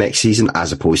going into the next season,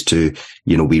 as opposed to,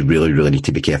 we really, really need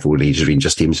to be careful with these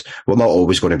Rangers teams. We're not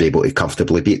always going to be able to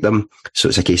comfortably beat them. So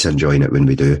it's a case of enjoying it when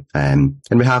we do. And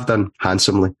we have done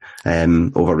handsomely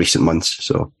over recent months.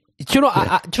 So, do you know,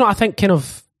 yeah. I think kind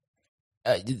of,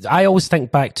 I always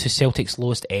think back to Celtic's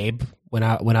lowest ebb when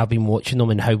I've been watching them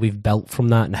and how we've built from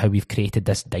that and how we've created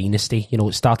this dynasty.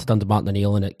 It started under Martin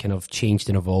O'Neill and it kind of changed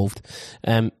and evolved.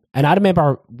 And I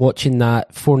remember watching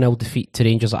that 4-0 defeat to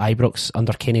Rangers at Ibrox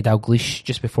under Kenny Dalglish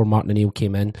just before Martin O'Neill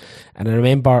came in. And I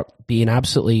remember being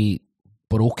absolutely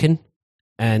broken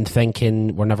and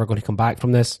thinking we're never going to come back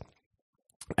from this.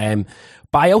 But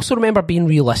I also remember being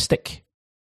realistic.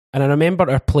 And I remember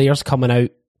our players coming out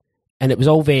and it was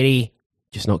all very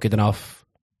just not good enough,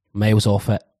 miles off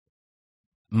it,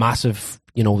 massive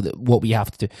what we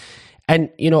have to do. And,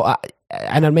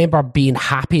 I remember being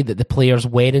happy that the players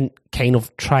weren't kind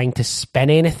of trying to spin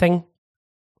anything.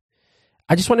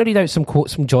 I just want to read out some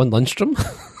quotes from John Lundstrom.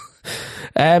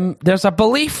 There's a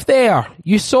belief there.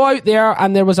 You saw out there,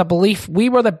 and there was a belief. We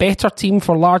were the better team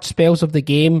for large spells of the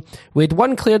game. We had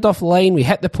one cleared off the line, we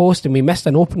hit the post, and we missed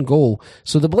an open goal.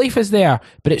 So the belief is there,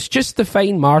 but it's just the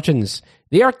fine margins.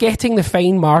 They are getting the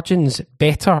fine margins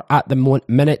better at the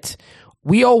minute.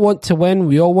 We all want to win.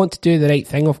 We all want to do the right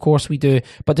thing. Of course we do.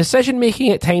 But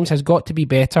decision-making at times has got to be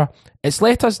better. It's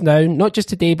let us down, not just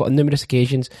today, but on numerous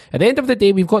occasions. At the end of the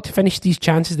day, we've got to finish these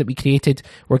chances that we created.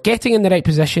 We're getting in the right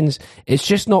positions. It's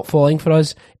just not falling for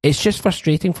us. It's just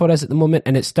frustrating for us at the moment,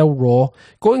 and it's still raw.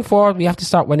 Going forward, we have to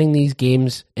start winning these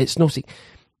games. It's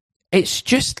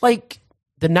just like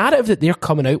the narrative that they're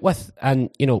coming out with, and,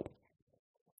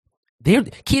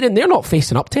 Kieran, they're not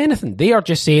facing up to anything. They are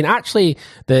just saying, actually,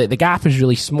 the gap is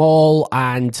really small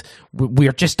and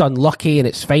we're just unlucky and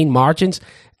it's fine margins.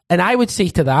 And I would say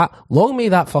to that, long may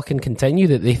that fucking continue,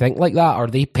 that they think like that or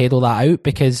they peddle that out,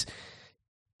 because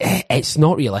it's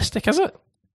not realistic, is it?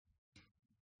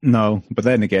 No, but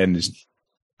then again,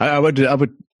 I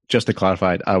would just to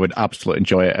clarify, I would absolutely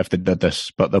enjoy it if they did this,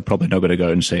 but they're probably not going to go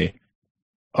out and say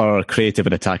our creative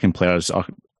and attacking players are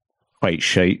quite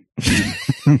shite.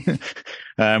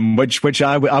 Which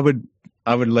I would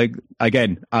like.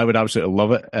 Again, I would absolutely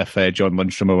love it if John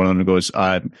Lundstrom went on and goes,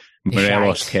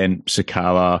 Morelos, Kent,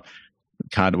 Sakala,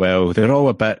 Cantwell, they're all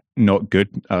a bit not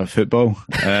good at football.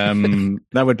 That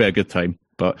would be a good time.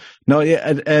 But no,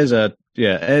 it is an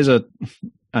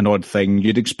odd thing.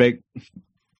 You'd expect.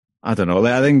 I don't know.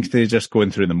 I think they're just going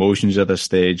through the motions at this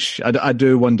stage. I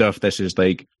do wonder if this is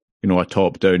like, a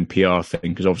top-down PR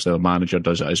thing, because obviously the manager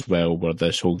does it as well, where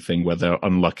this whole thing where they're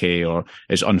unlucky or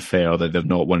it's unfair that they've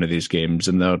not won of these games,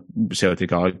 and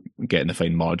Celtic are getting the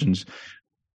fine margins.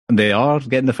 And they are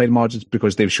getting the fine margins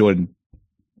because they've shown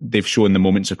the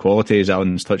moments of quality, as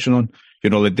Alan's touching on.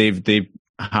 They've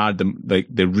had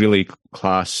the really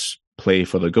class play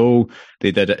for the goal.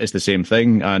 They did it. It's the same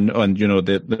thing, and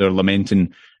they're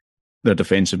lamenting their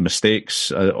defensive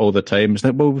mistakes all the time. It's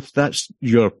like, well, that's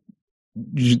your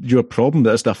problem.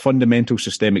 That's the fundamental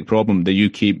systemic problem, that you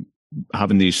keep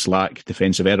having these slack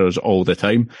defensive errors all the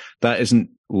time. That isn't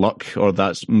luck, or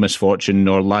that's misfortune,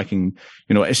 or lacking.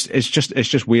 It's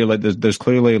just weird. Like there's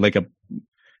clearly like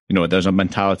there's a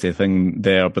mentality thing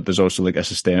there, but there's also like a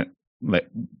system, like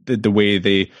the way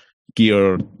they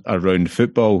gear around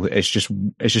football. It's just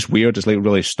weird. It's like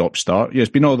really stop start.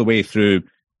 It's been all the way through.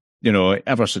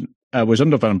 Ever since I was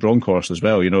under Van Bronckhorst as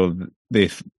well.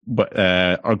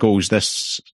 Our goals the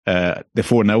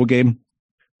 4-0 game,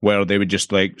 where they would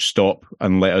just like stop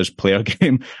and let us play our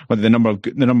game. But the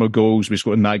number of goals we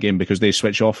scored in that game, because they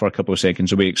switch off for a couple of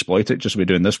seconds and we exploit it, just like we're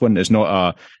doing this one. It's not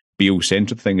a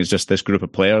Beale-centred thing. It's just this group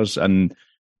of players, and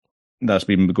that's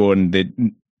been going.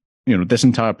 This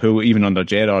entire pool, even under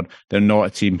Gerrard, they're not a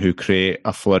team who create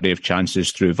a flurry of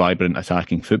chances through vibrant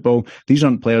attacking football. These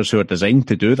aren't players who are designed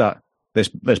to do that.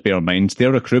 Let's bear in mind,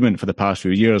 their recruitment for the past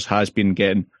few years has been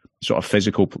getting sort of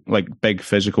physical, like big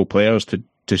physical players to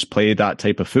play that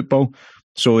type of football.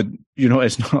 So,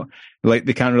 it's not like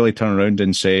they can't really turn around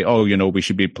and say, oh, we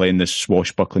should be playing this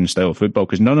swashbuckling style of football,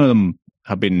 because none of them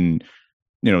have been,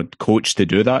 coached to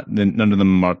do that. None of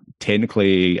them are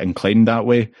technically inclined that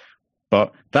way.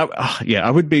 But that,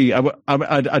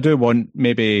 I do want,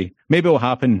 maybe it'll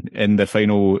happen in the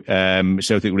final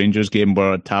Celtic Rangers game,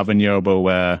 where Tavernier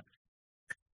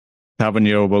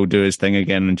will do his thing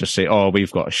again and just say, oh,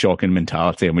 we've got a shocking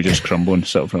mentality and we just crumble and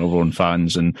sit in front of our own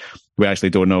fans, and we actually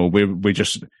don't know. We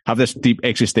just have this deep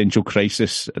existential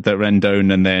crisis that ran down,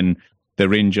 and then the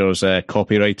Rangers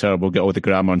copywriter will get all the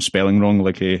grammar and spelling wrong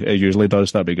like he usually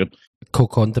does. That'd be good.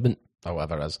 Co-condiment. Or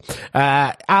whatever it is.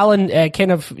 Alan,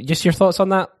 kind of just your thoughts on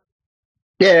that?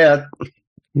 Yeah,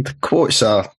 the quotes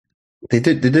they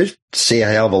do say a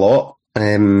hell of a lot.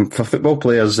 For football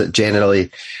players that generally,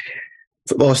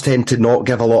 footballers tend to not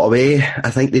give a lot away.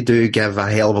 I think they do give a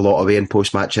hell of a lot away in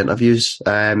post-match interviews.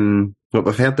 But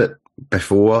we've heard it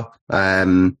before.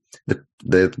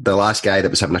 The last guy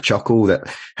that was having a chuckle,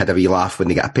 that had a wee laugh when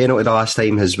they got a penalty the last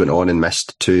time, has went on and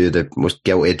missed two of the most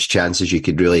gilt-edged chances you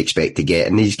could really expect to get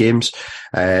in these games.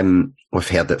 We've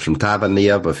heard it from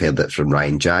Tavernier. We've heard it from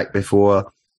Ryan Jack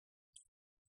before.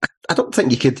 I don't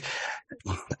think you could...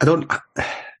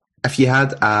 If you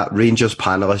had a Rangers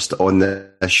panellist on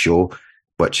this show,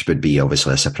 which would be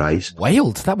obviously a surprise.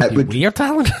 Wild. That would be weird,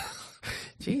 Alan.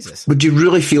 Jesus. Would you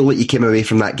really feel that you came away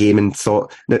from that game and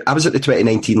thought... Now, I was at the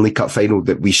 2019 League Cup final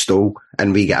that we stole,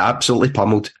 and we got absolutely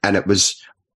pummeled, and it was...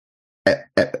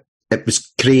 it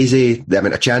was crazy, the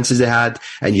amount of chances they had,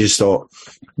 and you just thought,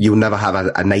 you'll never have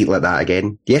a night like that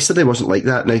again. Yesterday wasn't like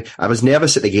that. Now, I was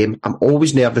nervous at the game. I'm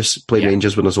always nervous playing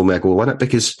Rangers when there's only a goal in it,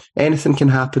 because anything can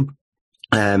happen.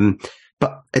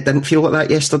 But it didn't feel like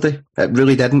that yesterday. It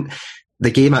really didn't.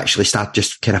 The game actually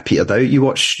just kind of petered out. You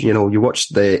watch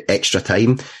the extra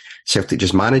time. Celtic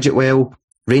just manage it well.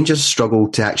 Rangers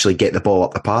struggled to actually get the ball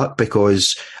up the park,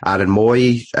 because Aaron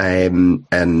Moy and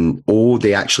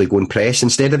they actually go and press.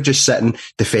 Instead of just sitting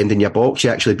defending your box, you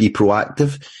actually be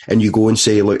proactive, and you go and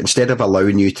say, look, instead of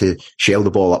allowing you to shell the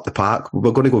ball up the park,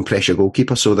 we're going to go and press your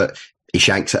goalkeeper so that he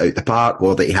shanks it out the park,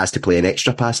 or that he has to play an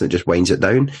extra pass and it just winds it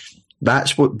down.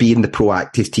 That's what being the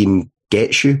proactive team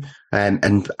gets you.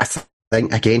 And I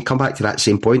think, again, come back to that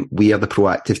same point. We are the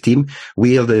proactive team.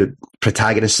 We are the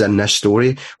protagonists in this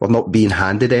story. We're not being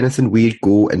handed anything. We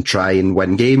go and try and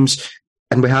win games,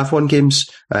 and we have won games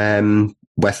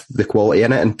with the quality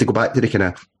in it. And to go back to the kind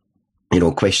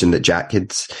of question that Jack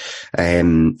had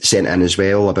sent in as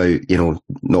well about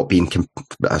not being,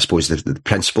 I suppose the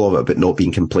principle of it, but not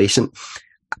being complacent.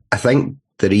 I think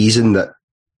the reason that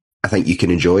I think you can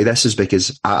enjoy this is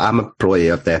because I'm probably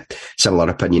of the similar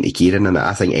opinion to Kieran, and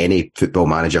I think any football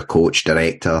manager, coach,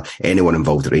 director, anyone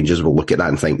involved at Rangers will look at that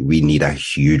and think we need a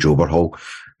huge overhaul.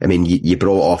 I mean, you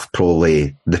brought off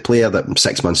probably the player that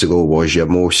 6 months ago was your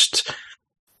most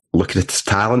lucrative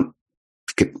talent,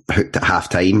 hooked at half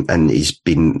time, and he's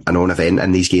been a non-event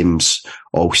in these games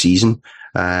all season.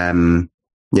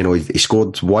 He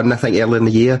scored one, I think, earlier in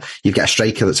the year. You've got a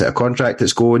striker that's out of contract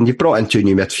that's going. You've brought in 2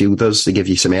 new midfielders to give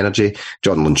you some energy.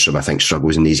 John Lundstrom, I think,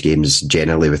 struggles in these games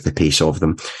generally with the pace of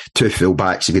them. 2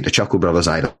 fullbacks. You've got the Chuckle brothers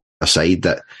either side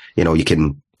that, you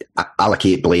can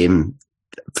allocate blame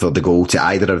for the goal to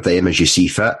either of them as you see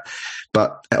fit.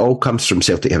 But it all comes from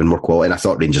Celtic having more quality. And I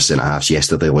thought Rangers centre-halves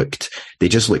yesterday they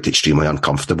just looked extremely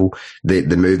uncomfortable. The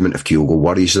movement of Kyogo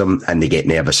worries them, and they get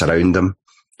nervous around them.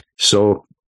 So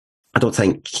I don't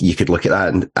think you could look at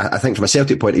that. And I think from a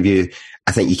Celtic point of view,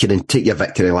 I think you can take your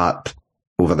victory lap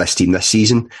over this team this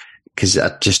season, because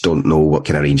I just don't know what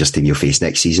kind of Rangers team you'll face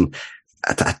next season.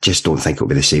 I just don't think it'll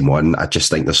be the same one. I just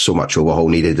think there's so much overhaul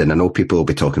needed, and I know people will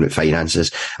be talking about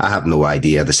finances. I have no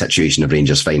idea the situation of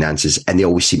Rangers' finances, and they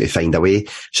always seem to find a way.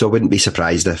 So I wouldn't be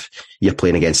surprised if you're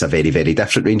playing against a very, very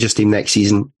different Rangers team next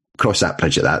season. Cross that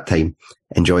bridge at that time.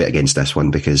 Enjoy it against this one,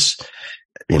 because,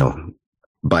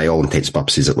 by all intents and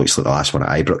purposes, it looks like the last one at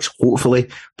Ibrox. Hopefully,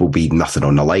 will be nothing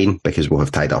on the line, because we'll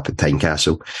have tied up at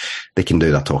Tynecastle. They can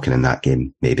do their talking in that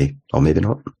game, maybe, or maybe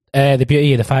not. The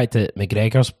beauty of the fact that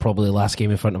McGregor's probably the last game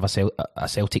in front of a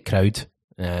Celtic crowd.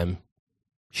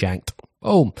 Shanked.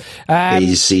 Oh,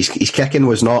 his kicking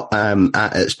was not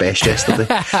at its best yesterday.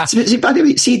 By the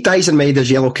way, see Dyson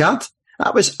Maida's yellow card.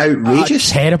 That was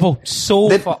outrageous. Terrible.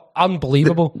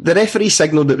 Unbelievable. The referee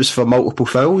signalled it was for multiple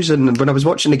fouls, and when I was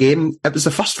watching the game, it was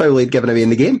the first foul he'd given away in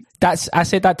the game. I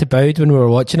said that to Boud when we were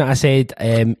watching it. I said,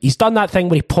 he's done that thing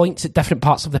where he points at different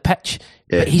parts of the pitch,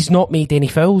 but he's not made any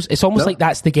fouls. It's almost like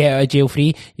that's the get out of jail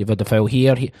free. You've had the foul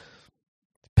here.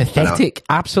 Pathetic,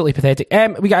 absolutely pathetic.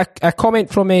 We got a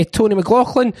comment from Tony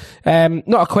McLaughlin.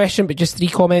 Not a question, but just 3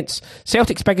 comments.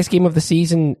 Celtic's biggest game of the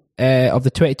season, of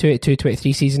the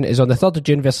 22-23 season, is on the 3rd of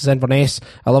June versus Inverness.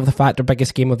 I love the fact their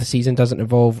biggest game of the season doesn't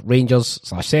involve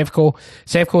Rangers/Sevco.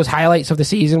 Sevco's highlights of the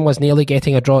season was nearly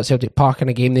getting a draw at Celtic Park in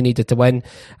a game they needed to win,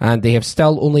 and they have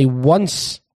still only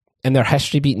once in their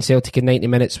history beaten Celtic in 90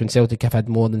 minutes when Celtic have had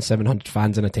more than 700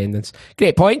 fans in attendance.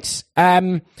 Great points.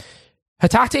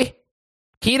 Hatate.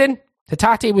 Kieran,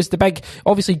 Hatate was the big.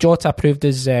 Obviously, Jota proved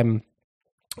his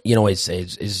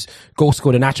goal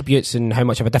scoring attributes and how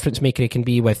much of a difference maker he can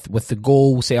be with the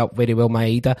goal set up very well.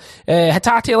 Maeda.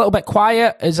 Hatate a little bit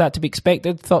quiet. Is that to be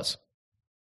expected? Thoughts?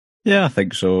 Yeah, I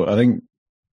think so. I think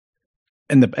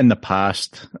in the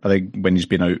past, I think when he's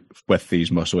been out with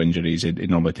these muscle injuries, it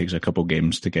normally takes a couple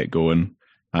games to get going.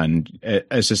 And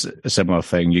it's just a similar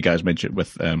thing you guys mentioned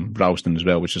with Ralston as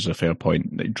well, which is a fair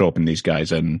point. Dropping these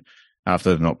guys in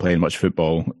after they're not playing much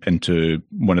football into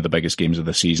one of the biggest games of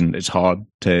the season, it's hard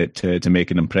to make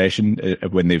an impression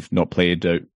when they've not played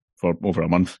out for over a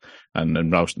month, and in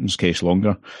Ralston's case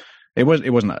longer. It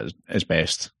wasn't at his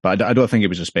best, but I don't think it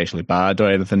was especially bad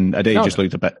or anything. I think he just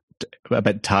looked a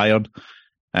bit tired.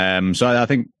 So I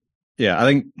think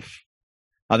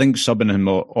subbing him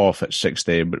off at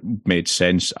 60 made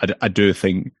sense. I do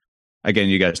think, again,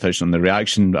 you guys touched on the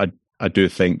reaction. I do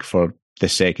think for the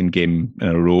second game in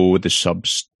a row, the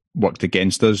subs worked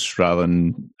against us rather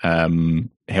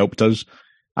than helped us.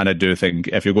 And I do think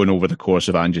if you're going over the course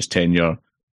of Ange's tenure,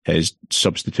 his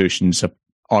substitutions have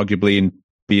arguably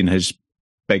been his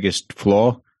biggest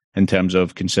flaw in terms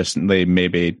of consistently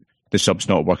maybe the subs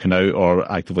not working out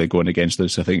or actively going against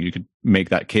us. I think you could make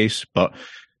that case. But,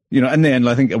 in the end,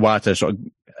 I think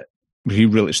Iwata he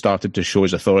really started to show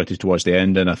his authority towards the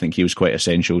end, and I think he was quite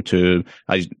essential to,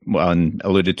 as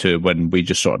alluded to, when we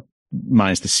just sort of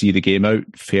managed to see the game out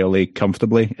fairly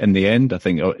comfortably in the end. I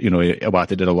think,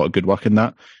 Iwata did a lot of good work in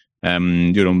that.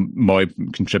 Moy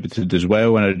contributed as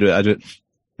well, and it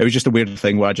was just a weird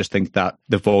thing where I just think that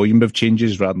the volume of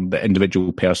changes rather than the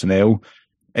individual personnel,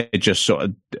 it just sort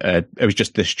of, it was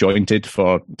just disjointed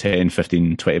for 10,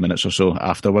 15, 20 minutes or so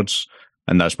afterwards.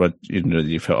 And that's what,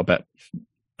 you felt a bit,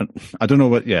 I don't know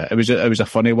what, it was a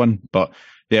funny one. But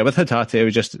yeah, with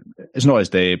Hatate, it's not his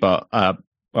day, but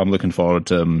I'm looking forward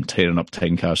to tearing up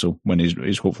Tynecastle when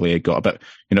he's hopefully got a bit,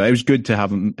 it was good to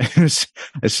have him.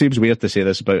 It seems weird to say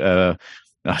this about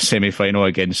a semi-final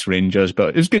against Rangers, but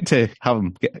it was good to have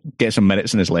him get some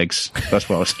minutes in his legs. That's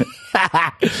what I was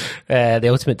saying. The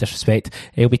ultimate disrespect.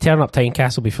 He'll be tearing up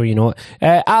Tynecastle before you know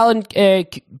it. Alan,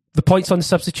 the points on the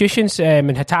substitutions and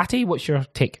Hatate, what's your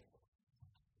take?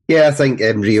 Yeah, I think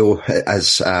Rio,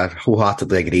 as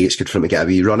wholeheartedly agree, it's good for him to get a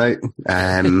wee run out.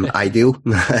 Ideal.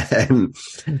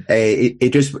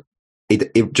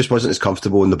 It just wasn't as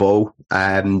comfortable in the ball.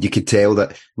 You could tell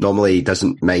that normally he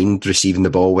doesn't mind receiving the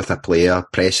ball with a player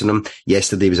pressing him.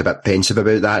 Yesterday he was a bit pensive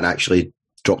about that and actually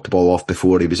dropped the ball off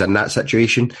before he was in that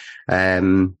situation.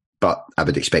 But I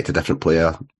would expect a different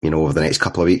player, over the next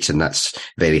couple of weeks, and that's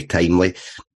very timely.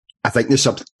 I think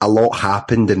a lot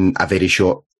happened in a very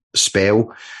short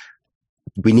spell.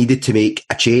 We needed to make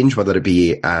a change, whether it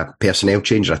be a personnel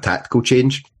change or a tactical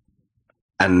change.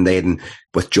 And then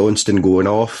with Johnston going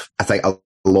off, I think a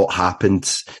lot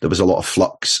happened. There was a lot of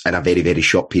flux in a very, very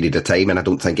short period of time, and I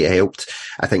don't think it helped.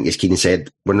 I think, as Keenan said,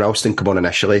 when Ralston came on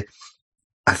initially,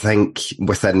 I think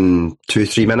within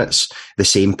 2-3 minutes, the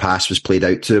same pass was played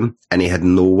out to him, and he had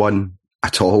no one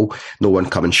at all, no one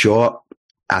coming short.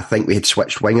 I think we had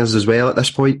switched wingers as well at this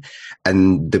point,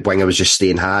 and the winger was just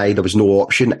staying high. There was no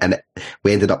option, and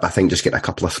we ended up, I think, just getting a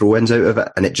couple of throw-ins out of it.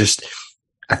 And it just,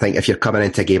 I think if you're coming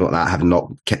into a game like that, having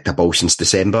not kicked a ball since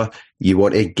December, you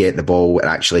want to get the ball and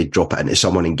actually drop it into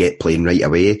someone and get playing right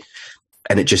away.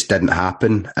 And it just didn't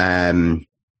happen.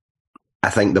 I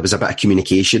think there was a bit of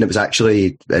communication. It was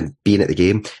actually, being at the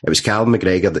game, it was Callum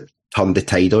McGregor that turned the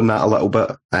tide on that a little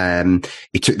bit.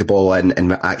 He took the ball in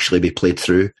and actually we played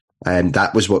through.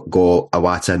 That was what got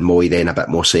Iwata and Moy then a bit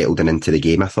more settled and into the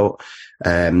game, I thought.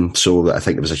 So I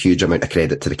think there was a huge amount of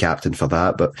credit to the captain for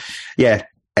that. But yeah,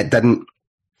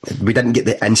 we didn't get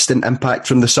the instant impact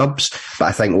from the subs, but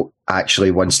I think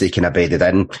actually once they kind of bedded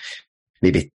in,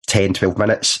 maybe 10, 12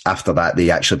 minutes after that,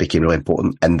 they actually became really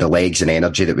important. And the legs and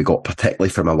energy that we got, particularly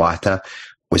from Iwata,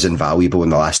 was invaluable in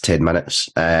the last 10 minutes.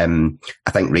 I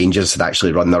think Rangers had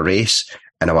actually run their race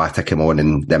and Iwata came on,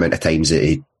 and the amount of times that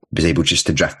he was able just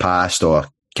to drift past or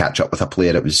catch up with a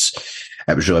player, it was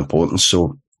really important.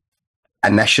 So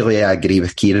initially I agree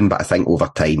with Kieran, but I think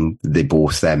over time they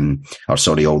both, all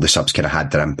the subs kind of had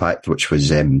their impact, which was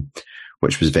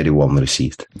very warmly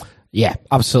received. Yeah,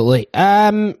 absolutely.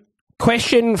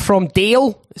 Question from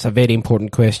Dale. It's a very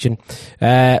important question.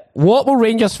 What will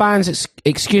Rangers fans'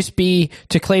 excuse be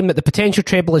to claim that the potential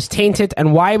treble is tainted,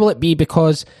 and why will it be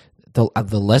because the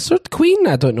Lizard Queen,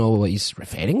 I don't know what he's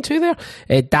referring to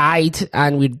there, died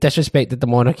and we disrespected the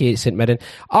monarchy at St Mirren?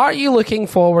 Are you looking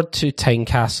forward to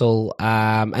Tynecastle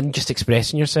and just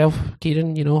expressing yourself,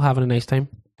 Kieran, having a nice time?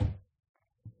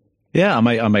 Yeah, I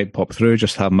might pop through,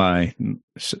 just have my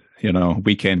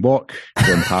weekend walk,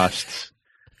 going past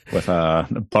with a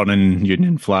burning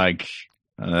Union flag.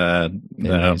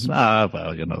 Nice.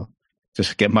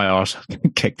 Just get my arse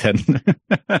kicked in.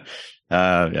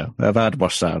 I've had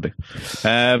worse Saturday.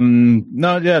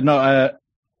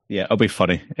 It'll be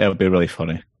funny. It'll be really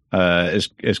funny.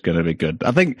 It's going to be good.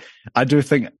 I do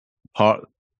think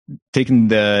taking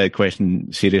the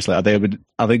question seriously, I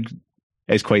think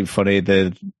it's quite funny.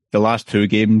 The last two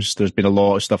games, there's been a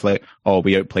lot of stuff like,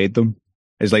 we outplayed them.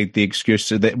 It's like the excuse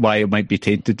that why it might be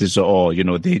tainted is,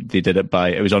 they did it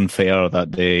it was unfair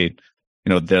that they,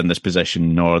 they're in this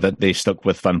position, or that they stuck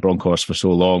with Van Bronckhorst for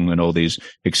so long, and all these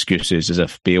excuses as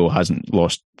if Bale hasn't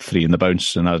lost 3 in the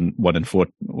bounce and hasn't won in 4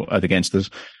 against us.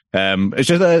 It's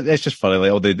just funny,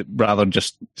 like, they rather than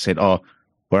just saying,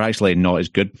 we're actually not as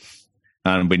good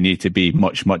and we need to be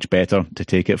much, much better to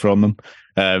take it from them.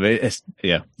 I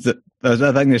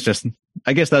think it's just,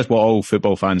 I guess that's what all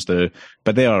football fans do,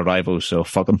 but they are rivals, so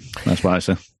fuck them. That's what I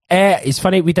say. It's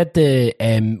funny, we did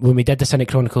when we did the Cynic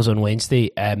Chronicles on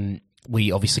Wednesday,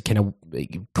 we obviously kind of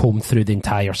combed through the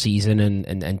entire season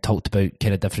and talked about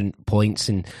kind of different points,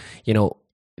 and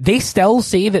they still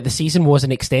say that the season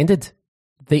wasn't extended.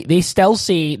 They still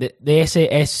say that the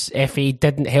SFA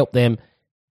didn't help them,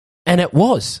 and it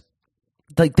was.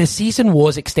 Like, the season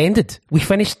was extended. We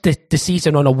finished the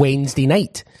season on a Wednesday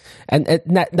night, and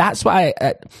that's why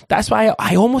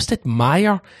I almost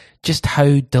admire just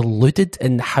how deluded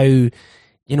and how,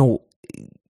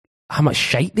 how much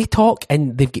shite they talk,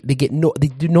 and they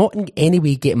do not in any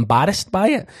way get embarrassed by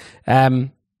it.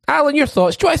 Alan, your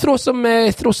thoughts? Do you want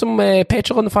to throw some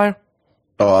petrol on the fire?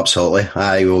 Oh, absolutely.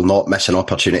 I will not miss an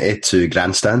opportunity to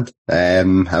grandstand. I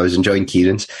was enjoying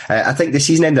Kieran's. I think the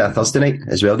season ended on Thursday night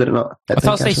as well, did it not?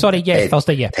 Thursday, sorry, yeah,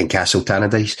 Thursday, yeah. Tynecastle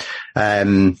Tannadice.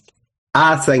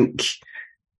 I think,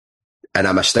 and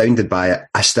I'm astounded by it,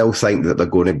 I still think that they're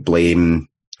going to blame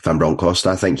Van Bronckhorst.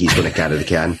 I think he's going to carry the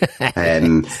can.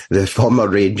 The former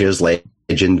Rangers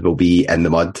legend will be in the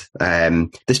mud,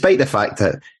 despite the fact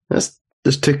that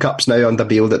there's 2 cups now under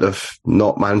Beale that they've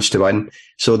not managed to win.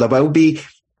 So there will be,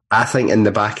 I think, in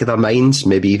the back of their minds,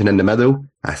 maybe even in the middle,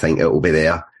 I think it will be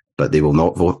there, but they will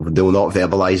not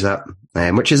verbalise that,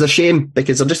 which is a shame,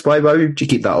 because they're just, why would you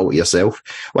keep that all to yourself?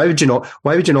 Why would you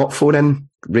not phone in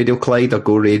Radio Clyde or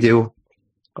Go Radio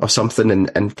or something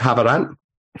and have a rant?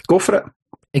 Go for it.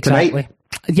 Exactly. Tonight.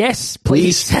 Yes,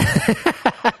 please.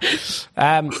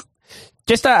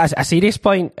 Just a serious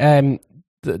point.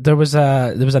 There was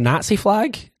a Nazi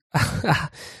flag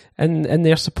in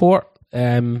their support.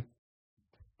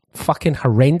 Fucking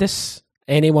horrendous.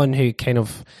 Anyone who kind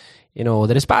of,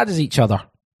 they're as bad as each other.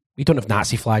 We don't have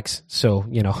Nazi flags, so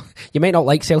you might not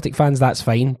like Celtic fans. That's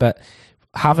fine, but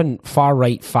having far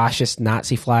right fascist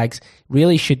Nazi flags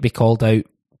really should be called out,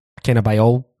 kind of by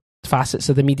all facets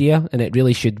of the media, and it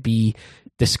really should be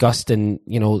discussed. And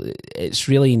it's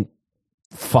really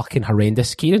fucking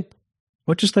horrendous, Kieran.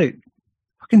 Well, just like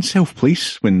fucking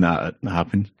self-police when that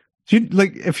happens.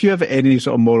 If you have any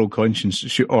sort of moral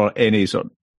conscience or any sort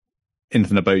of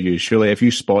anything about you, surely if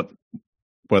you spot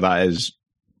where that is,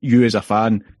 you as a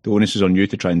fan, the onus is on you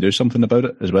to try and do something about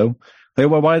it as well.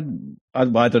 Why? I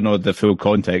don't know the full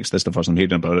context. This is the first I'm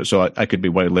hearing about it, so I could be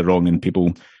wildly wrong, and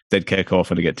people did kick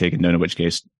off and it get taken down. In which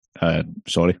case,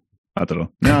 sorry, I don't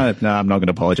know. No, I'm not going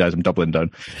to apologise. I'm doubling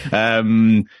down.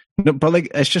 No, but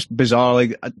it's just bizarre,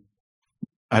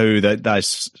 how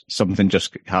that's something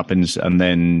just happens, and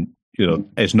then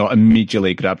it's not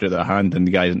immediately grabbed out of their hand, and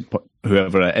the guy,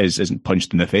 whoever it is, isn't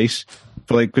punched in the face.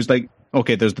 Because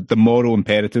okay, there's the moral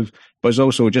imperative, but it's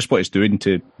also just what it's doing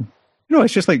to.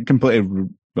 It's just completely.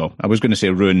 Well, I was going to say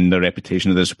ruin the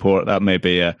reputation of the support. That may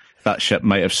be that ship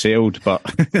might have sailed, but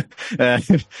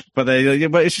but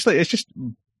it's just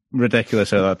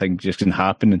ridiculous how that thing just can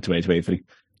happen in 2023.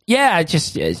 Yeah,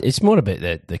 it's more about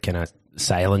the kind of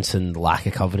silence and lack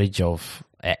of coverage of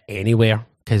it anywhere,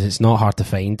 because it's not hard to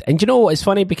find. And it's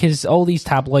funny, because all these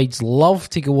tabloids love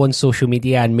to go on social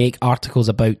media and make articles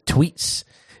about tweets.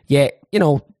 Yet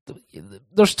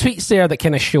there's tweets there that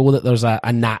kind of show that there's a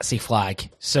Nazi flag.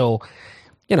 So,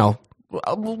 go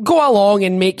along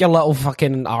and make your little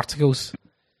fucking articles.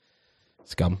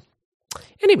 Scum.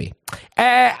 Anyway,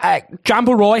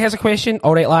 Jambo Roy has a question.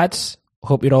 All right, lads.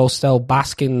 Hope you're all still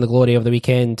basking in the glory of the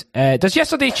weekend. Does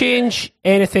yesterday change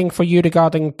anything for you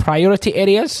regarding priority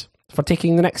areas for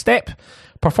taking the next step,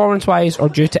 performance-wise or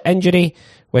due to injury,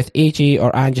 with AJ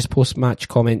or Ange's post-match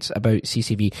comments about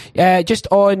CCV? Just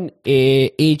on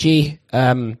AJ,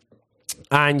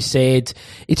 Ange said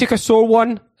he took a sore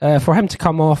one for him to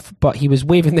come off, but he was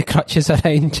waving the crutches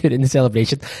around during the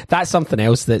celebration. That's something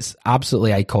else that's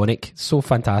absolutely iconic. So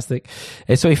fantastic.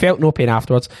 So he felt no pain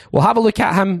afterwards. We'll have a look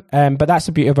at him, but that's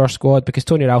the beauty of our squad, because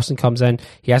Tony Ralston comes in.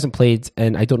 He hasn't played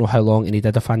in I don't know how long, and he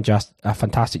did a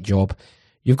fantastic job.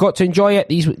 You've got to enjoy it.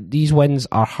 These wins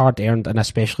are hard-earned, and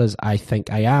especially as I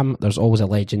think I am, there's always a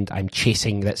legend I'm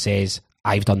chasing that says,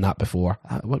 I've done that before.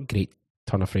 What a great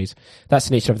turn of phrase. That's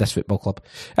the nature of this football club.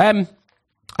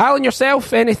 Alan,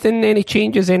 yourself, any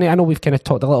changes? I know we've kind of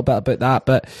talked a little bit about that,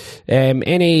 but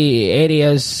any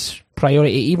areas,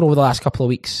 priority, even over the last couple of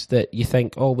weeks, that you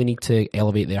think, we need to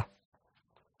elevate there?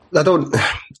 I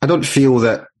don't feel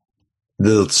that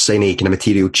there's any kind of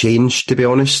material change, to be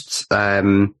honest.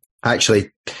 Actually,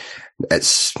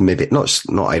 it's maybe not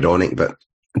ironic, but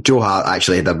Joe Hart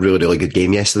actually had a really, really good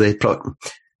game yesterday.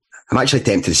 I'm actually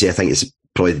tempted to say I think it's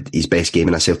probably his best game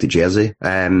in a Celtic jersey.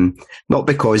 Not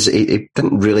because he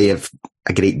didn't really have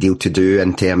a great deal to do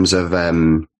in terms of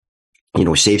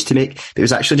saves to make, but he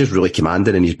was actually just really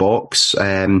commanding in his box,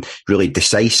 really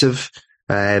decisive.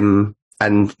 And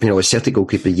as Celtic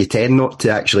goalkeeper, you tend not to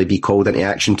actually be called into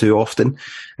action too often.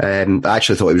 I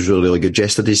actually thought he was really, really good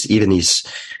yesterday. Even his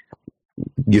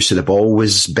use of the ball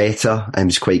was better and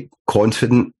was quite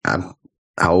confident.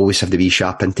 I always have to be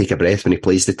sharp and take a breath when he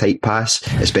plays the tight pass,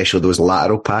 especially those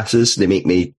lateral passes. They make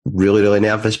me really, really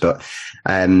nervous, but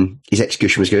his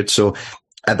execution was good. So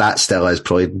that still is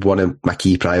probably one of my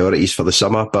key priorities for the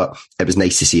summer, but it was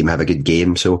nice to see him have a good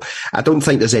game. So I don't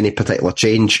think there's any particular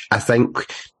change. I think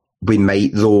we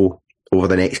might, though, over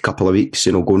the next couple of weeks,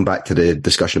 going back to the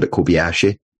discussion about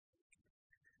Kobayashi,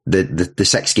 the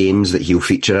 6 games that he'll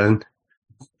feature in,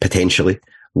 potentially,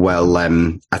 will,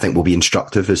 I think will be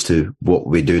instructive as to what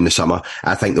we do in the summer.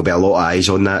 I think there'll be a lot of eyes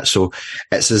on that. So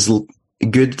it's as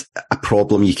good a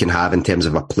problem you can have in terms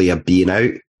of a player being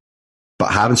out,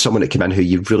 but having someone that come in who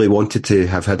you really wanted to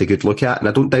have had a good look at. And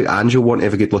I don't doubt Ange will want to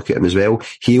have a good look at him as well.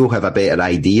 He'll have a better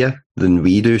idea than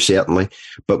we do, certainly,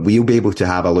 but we'll be able to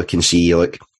have a look and see,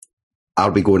 look,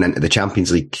 are we going into the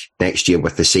Champions League next year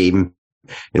with the same,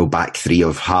 back three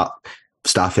of Hart,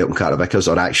 Starfelt and Carter Vickers,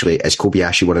 or actually is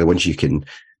Kobayashi one of the ones you can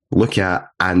look at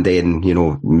and then,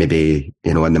 maybe,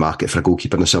 in the market for a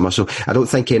goalkeeper in the summer. So I don't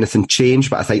think anything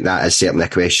changed, but I think that is certainly a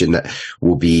question that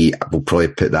we'll probably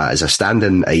put that as a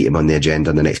standing item on the agenda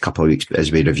in the next couple of weeks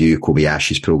as we review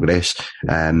Kobayashi's progress.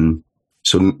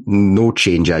 So no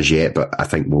change as yet, but I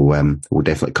think we'll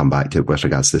definitely come back to it with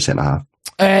regards to the centre half.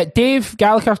 Dave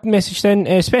Gallagher messaged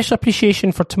in, special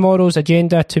appreciation for tomorrow's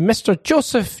agenda to Mr.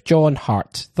 Joseph John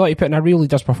Hart. Thought he put in a real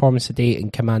leader's performance today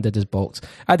and commanded his box.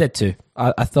 I did too.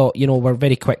 I thought, we're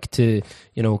very quick to,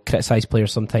 criticise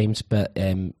players sometimes, but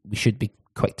we should be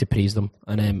quick to praise them.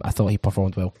 And I thought he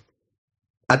performed well.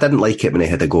 I didn't like it when he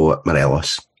had a go at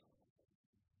Morelos.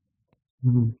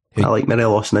 I like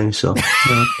Morelos now, so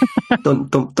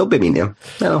don't be mean to him.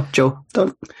 No, Joe,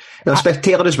 don't. Especially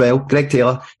Taylor as well, Greg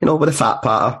Taylor. With a fat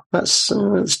patter. That's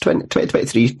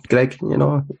 2023, Greg.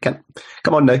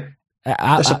 Come on now.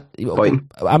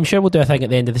 I'm sure we'll do a thing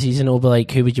at the end of the season. It'll be like,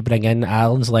 who would you bring in?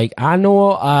 Alan's like, I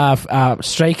know a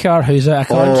striker who's out of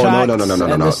contract.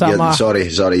 No. Sorry,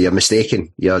 you're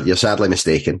mistaken. You're sadly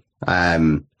mistaken.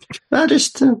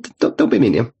 Just don't be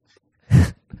mean to him.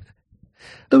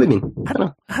 Don't be mean. I don't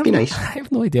know. Be nice. I have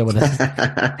no idea what this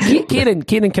is.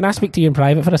 Kieran, can I speak to you in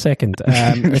private for a second?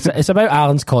 It's about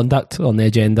Alan's conduct on the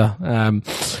agenda.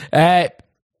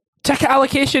 Ticket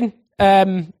allocation.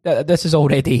 This is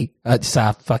already it's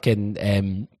a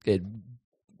fucking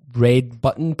red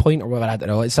button point or whatever. I don't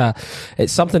know.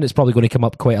 It's something that's probably going to come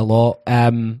up quite a lot.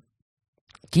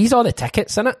 Geez all the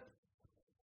tickets, innit?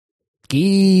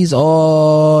 Geez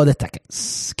all the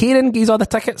tickets. Kieran, geez all the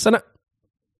tickets, innit?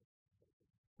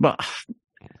 But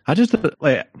I just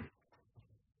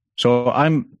so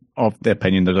I'm of the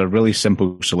opinion there's a really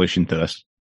simple solution to this.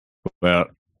 Where,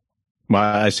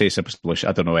 I say simple solution,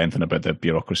 I don't know anything about the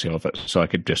bureaucracy of it, so I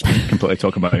could just completely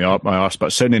talk about my arse,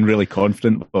 but sounding really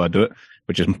confident while I do it,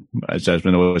 which is, as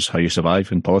we know, is how you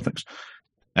survive in politics.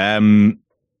 Wouldn't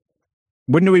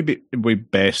it be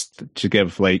best to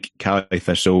give Caley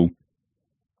Thistle?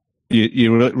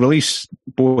 You release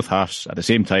both halves at the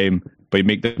same time, but you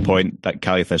make the point that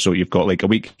Caley Thistle, you've got a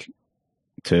week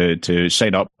to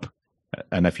sign up,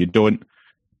 and if you don't,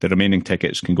 the remaining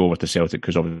tickets can go over to Celtic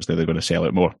because obviously they're going to sell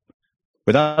out more.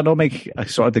 Would that not make a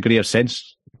sort of degree of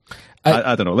sense?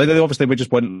 I don't know. Obviously, we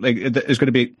just want it's going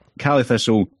to be Caley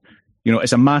Thistle.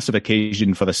 It's a massive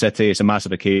occasion for the city. It's a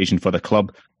massive occasion for the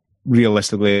club.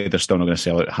 Realistically, they're still not going to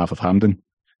sell out half of Hampden,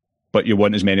 but you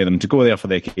want as many of them to go there for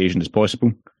the occasion as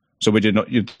possible. So would you not?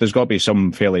 There's got to be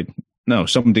some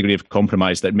degree of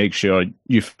compromise that makes sure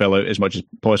you fill out as much as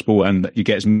possible, and you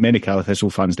get as many Caley Thistle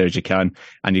fans there as you can,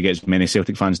 and you get as many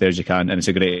Celtic fans there as you can, and it's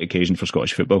a great occasion for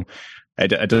Scottish football.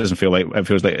 It doesn't feel like it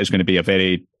feels like it's going to be a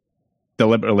very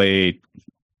deliberately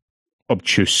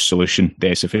obtuse solution the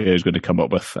SFA is going to come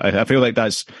up with. I feel like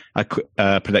that's a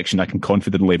prediction I can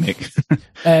confidently make.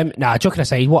 Joking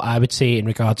aside, what I would say in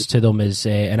regards to them is,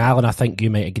 and Alan, I think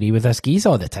you might agree with this, geese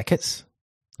all the tickets.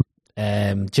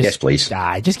 Yes, please.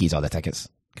 Just geese all the tickets.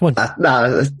 Come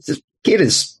on.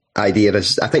 Kieran's idea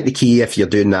is, I think the key, if you're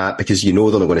doing that, because they're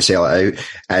not going to sell it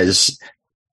out, is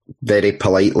very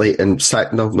politely and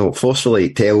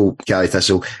forcefully tell Caley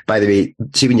Thistle, by the way,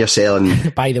 see when you're selling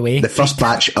the first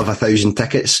batch of 1,000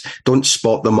 tickets, don't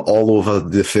spot them all over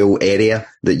the full area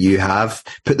that you have.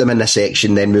 Put them in a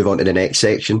section, then move on to the next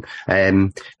section,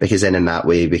 because then in that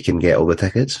way we can get all the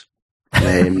tickets.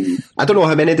 I don't know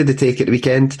how many did they take at the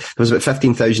weekend. There was about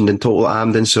 15,000 in total at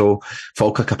Hampden, so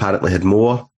Falkirk apparently had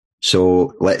more.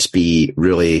 So let's be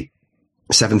really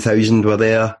 7,000 were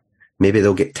there. Maybe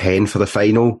they'll get 10 for the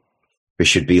final. We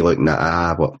should be looking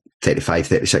at 35,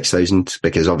 36,000,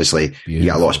 because obviously Beautiful. You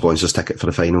get a lot of sponsors ticket for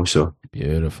the final. So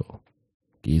beautiful.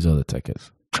 Geese all the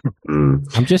tickets. I'm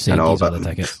just saying, geese all the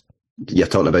tickets. You're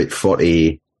talking about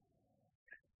 40.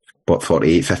 what,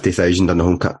 48, 50,000 on the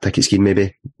home ticket scheme,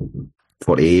 maybe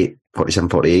 48, 47,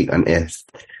 48, and it's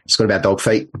going to be a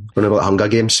dogfight. It's going to be like Hunger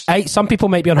Games. Some people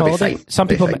might be on holiday. Some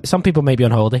people may be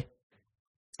on holiday.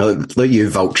 Look you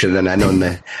vulturing in on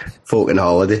the folk on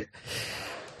holiday.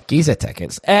 Giza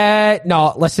tickets.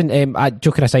 No, listen,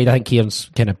 joking aside, I think Kieran's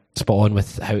kind of spot on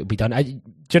with how it'll be done. Do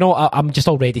you know, I'm just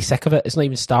already sick of it. It's not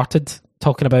even started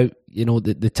talking about, you know,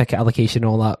 the ticket allocation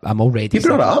and all that. I'm already You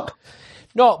brought it up?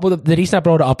 No, well, the reason I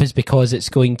brought it up is because it's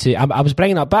going to... I was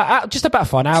bringing it up, but just a bit of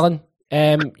fun, Alan.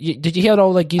 Did you hear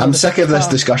all the... I'm sick of this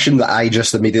discussion that I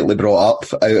just immediately brought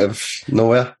up out of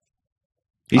nowhere.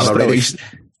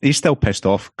 He's still pissed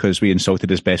off because we insulted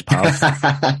his best pal.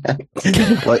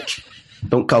 Look,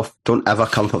 don't ever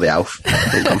come for the Alf.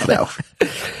 Don't come for the Alf.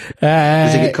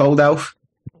 Does he get called Alf?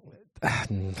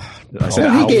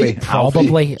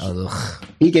 Probably.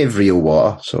 He gave real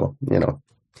water, so, you know.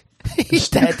 He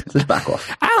did. Just back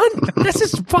off. Alan, this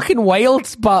is fucking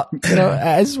wild, but, you know,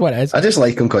 it is what it is. I just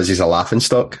like him because he's a laughing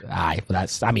stock. Aye,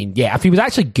 yeah, if he was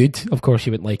actually good, of course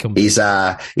you wouldn't like him. He's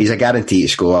a guarantee to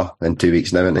score in 2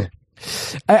 weeks now, isn't he?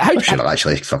 I shouldn't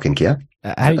actually fucking care.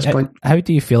 How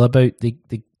do you feel about the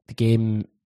game?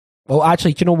 Well,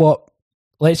 actually, do you know what?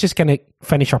 Let's just kind of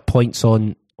finish our points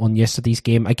on yesterday's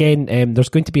game. Again, there's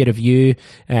going to be a review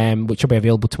which will be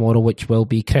available tomorrow, which will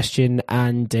be Christian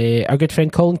and our good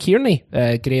friend Colin Kearney.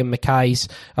 Graham Mackay's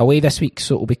away this week,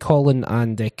 so it will be Colin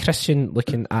and Christian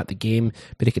looking at the game,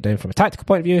 break it down from a tactical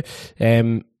point of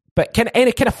view. But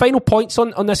any kind of final points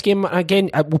on this game? Again,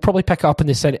 we'll probably pick it up in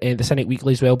the Cynic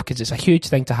Weekly as well, because it's a huge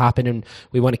thing to happen and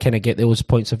we want to kind of get those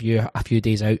points of view a few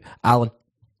days out. Alan?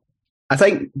 I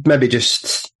think maybe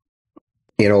just,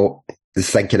 you know,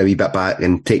 thinking a wee bit back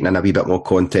and taking in a wee bit more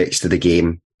context to the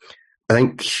game. I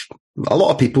think a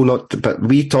lot of people but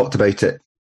we talked about it,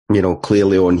 you know,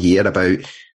 clearly on here about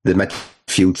the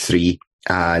midfield three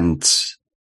and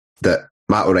that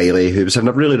Matt O'Reilly, who was having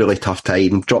a really, really tough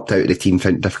time, dropped out of the team,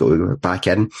 found it difficult to get back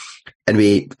in. And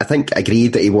we, I think,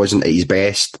 agreed that he wasn't at his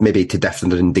best, maybe to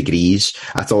different degrees.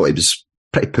 I thought he was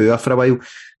pretty poor for a while.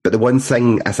 But the one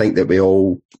thing I think that we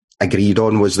all agreed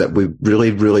on was that we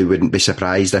really, really wouldn't be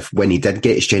surprised if when he did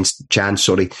get his chance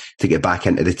to get back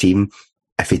into the team,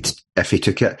 if he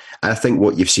took it. And I think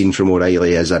what you've seen from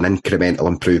O'Reilly is an incremental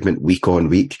improvement week on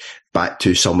week back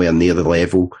to somewhere near the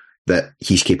level that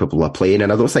he's capable of playing.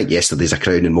 And I don't think yesterday's a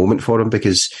crowning moment for him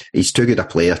because he's too good a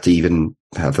player to even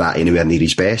have that anywhere near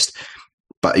his best.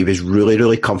 But he was really,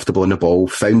 really comfortable in the ball,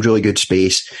 found really good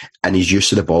space, and his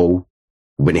use of the ball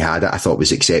when he had it, I thought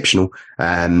was exceptional.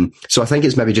 So I think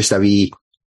it's maybe just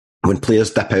when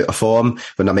players dip out of form,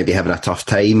 when they're maybe having a tough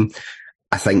time,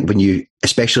 I think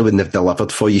especially when they've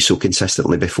delivered for you so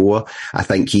consistently before, I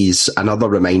think he's another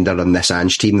reminder on this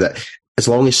Ange team that as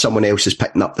long as someone else is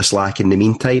picking up the slack in the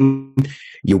meantime,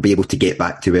 you'll be able to get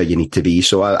back to where you need to be.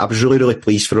 So I was really, really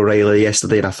pleased for O'Reilly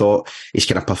yesterday, and I thought his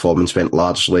kind of performance went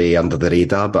largely under the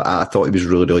radar, but I thought he was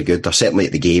really, really good. Or certainly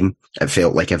at the game, it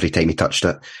felt like every time he touched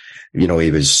it, you know,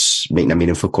 he was making a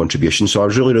meaningful contribution. So I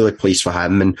was really, really pleased for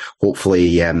him, and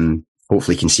hopefully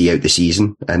can see out the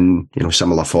season in, you know,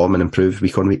 similar form and improve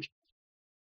week on week.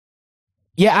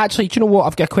 Yeah, actually, do you know what?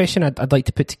 I've got a question I'd like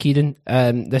to put to Kieran.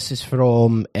 This is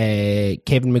from Kevin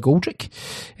McGoldrick.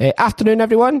 Afternoon,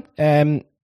 everyone.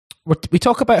 We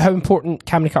talk about how important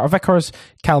Cameron Carter-Vickers,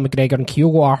 Callum McGregor and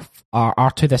Kyogo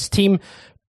are to this team.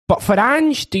 But for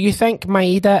Ange, do you think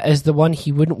Maeda is the one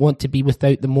he wouldn't want to be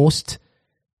without the most?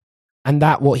 And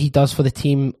that what he does for the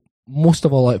team, most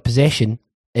of all out of possession,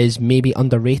 is maybe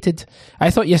underrated? I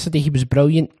thought yesterday he was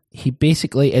brilliant. He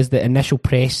basically is the initial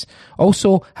press.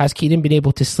 Also, has Kieran been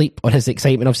able to sleep on his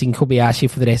excitement of seeing Kobayashi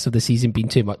for the rest of the season being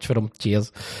too much for him?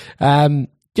 Cheers.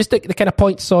 Just the kind of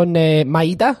points on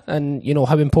Maeda and, you know,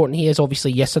 how important he is.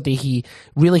 Obviously, yesterday he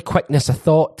really quickness of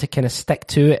thought to kind of stick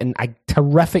to it and a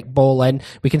terrific ball in.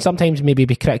 We can sometimes maybe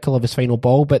be critical of his final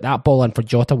ball, but that ball in for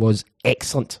Jota was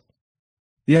excellent.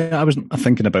 Yeah, I was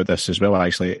thinking about this as well,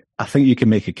 actually. I think you can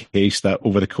make a case that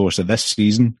over the course of this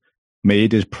season,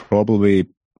 Maeda has probably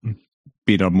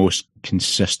been our most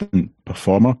consistent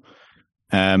performer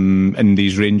in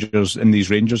these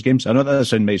Rangers games. I know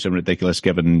that might sound ridiculous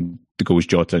given the goals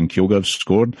Jota and Kyogo have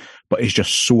scored, but he's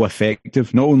just so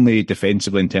effective, not only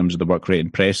defensively in terms of the work rate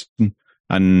and pressing,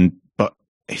 but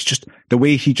it's just the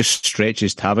way he just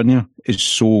stretches Tavernier is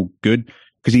so good.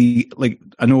 Because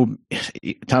I know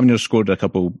Tavernier scored a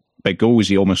couple big goals,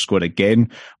 he almost scored again,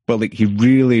 but like he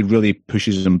really, really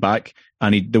pushes him back,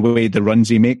 and the way the runs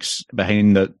he makes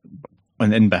behind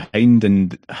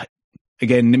and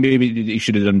again, maybe he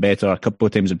should have done better a couple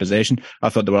of times in possession. I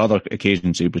thought there were other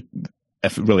occasions he was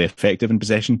really effective in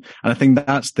possession, and I think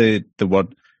that's the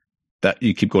word. that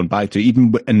you keep going back to,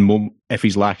 even if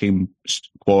he's lacking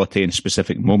quality in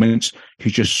specific moments,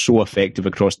 he's just so effective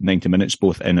across the 90 minutes,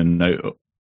 both in and out,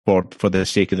 for the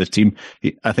sake of the team.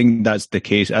 I think that's the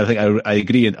case. I think I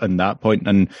agree on that point.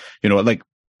 And, like,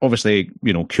 obviously,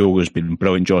 Kyogo has been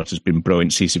brilliant, Jota has been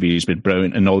brilliant, CCV has been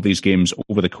brilliant in all these games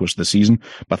over the course of the season.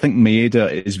 But I think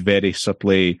Maeda is very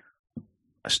subtly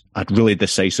a really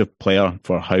decisive player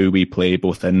for how we play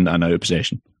both in and out of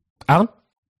possession. Alan?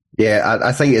 Yeah,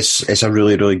 I think it's a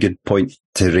really, really good point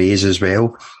to raise as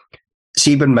well.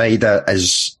 See, when Maeda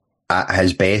is at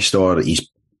his best, or he's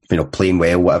playing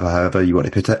well, however you want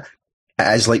to put it,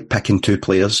 it is like picking two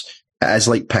players. It is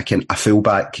like picking a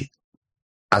fullback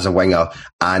as a winger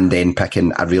and then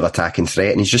picking a real attacking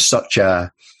threat. And he's just I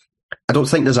don't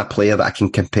think there's a player that I can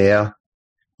compare.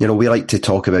 We like to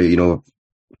talk about,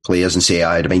 players and say,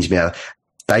 it reminds me of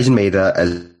Daizen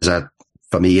Maeda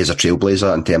for me, is a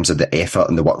trailblazer in terms of the effort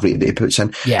and the work rate that he puts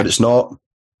in. Yeah. But it's not,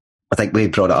 I think we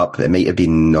brought it up, it might have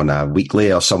been on a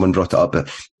weekly or someone brought it up, but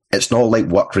it's not like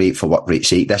work rate for work rate's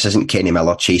sake. This isn't Kenny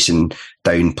Miller chasing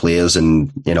down players and,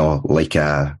 like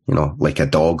a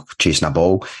dog chasing a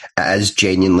ball. It is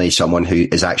genuinely someone who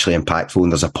is actually impactful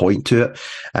and there's a point to it.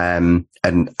 And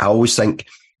I always think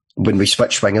when we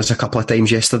switched wingers a couple of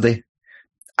times yesterday,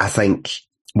 I think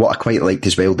what I quite liked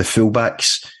as well, the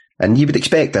fullbacks, and you would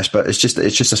expect this, but it's just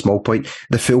a small point.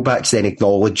 The fullbacks then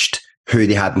acknowledged who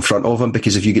they had in front of him,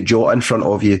 because if you get Jota in front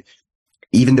of you,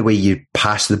 even the way you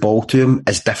pass the ball to him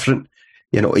is different.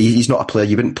 He's not a player.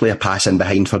 You wouldn't play a pass in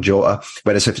behind for Jota.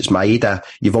 Whereas if it's Maeda,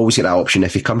 you've always got that option.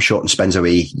 If he comes short and spins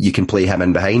away, you can play him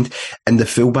in behind. And the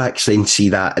fullbacks then see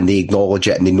that and they acknowledge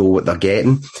it and they know what they're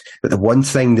getting. But the one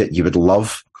thing that you would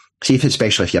love,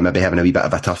 especially if you're maybe having a wee bit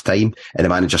of a tough time and the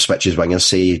manager switches wingers,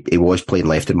 say he was playing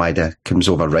left and Maeda comes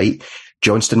over right,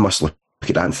 Johnston must look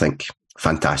at that and think,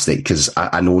 fantastic, because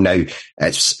I know now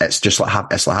it's just like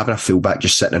having a fullback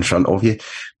just sitting in front of you,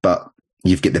 but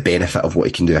you've got the benefit of what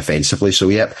he can do offensively. So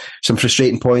yeah, some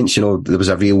frustrating points. There was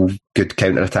a real good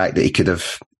counter attack that he could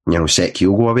have set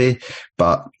Kyogo away,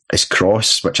 but his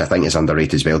cross, which I think is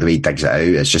underrated as well, the way he digs it out,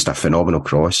 it's just a phenomenal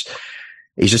cross.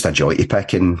 He's just a joy to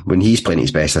pick, and when he's playing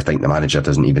his best, I think the manager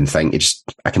doesn't even think.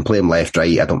 I can play him left,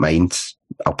 right, I don't mind.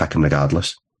 I'll pick him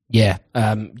regardless. Yeah,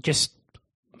 just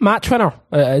match winner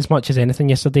as much as anything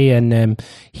yesterday, and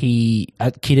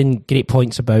Kieran, great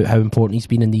points about how important he's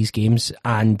been in these games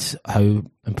and how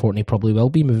important he probably will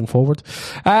be moving forward.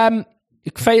 I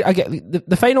get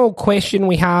the final question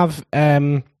we have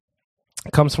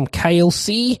comes from Kyle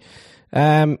C.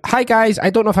 Hi guys, I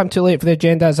don't know if I'm too late for the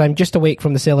agenda as I'm just awake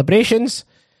from the celebrations.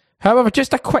 However,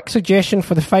 just a quick suggestion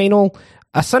for the final: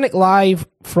 a Cynic Live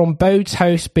from Boud's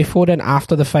house before and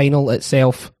after the final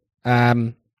itself.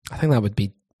 I think that would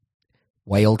be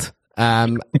wild.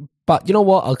 But you know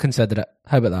what? I'll consider it.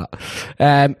 How about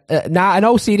that? In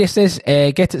all seriousness,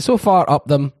 get it so far up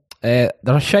them.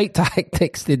 They're shite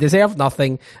tactics. They deserve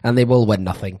nothing and they will win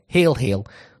nothing. Hail, hail.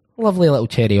 Lovely little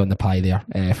cherry on the pie there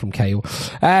from Kyle.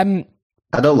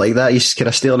 I don't like that. He's kind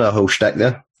of stealing a whole shtick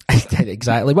there.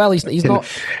 Exactly. Well,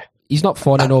 he's not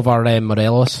fawning over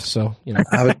Morelos, so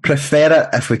I would prefer it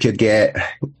if we could get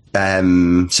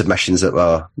submissions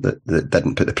that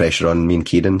didn't put the pressure on me and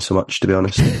Kieran so much, to be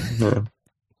honest.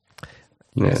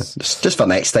 Yeah. Just for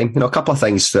next time, a couple of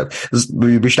things that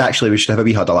we should have a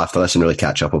wee huddle after this and really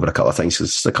catch up over a couple of things,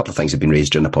 because a couple of things have been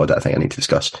raised during the pod that I think I need to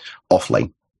discuss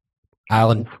offline.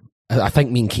 Alan, I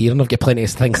think me and Kieran have got plenty of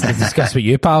things to discuss with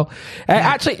you, pal.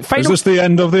 Actually, is this the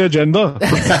end of the agenda?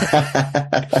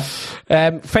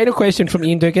 Final question from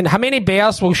Ian Dugan. How many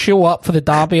Bears will show up for the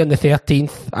derby on the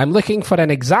 13th? I'm looking for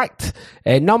an exact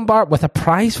number with a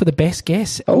prize for the best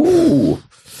guess. Oh,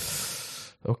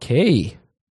 okay.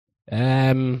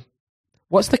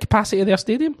 What's the capacity of their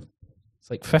stadium? It's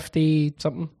like 50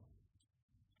 something,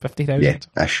 50,000. Yeah,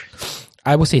 ish.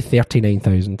 I will say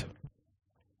 39,000.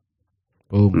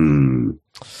 Boom.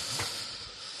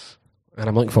 And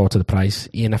I'm looking forward to the prize.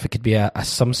 Ian, if it could be a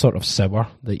some sort of sour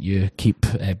that you keep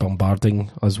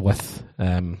bombarding us with,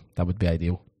 that would be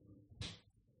ideal.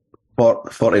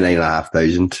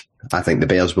 49,500. I think the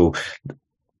Bears will.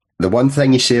 The one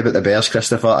thing you say about the Bears,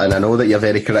 Christopher, and I know that you're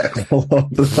very critical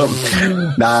of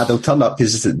them, they'll turn up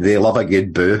because they love a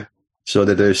good boo. So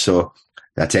they do. So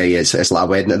I tell you, it's like a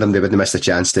wedding to them. They wouldn't miss the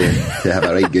chance to have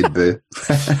a right good boo.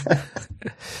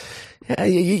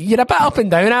 You're a bit up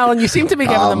and down, Alan. You seem to be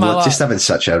giving them a lot. Just having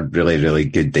such a really, really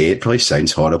good day. It probably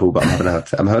sounds horrible, but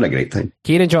I'm having a great time.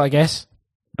 Kieran, do you want to guess?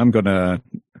 I'm gonna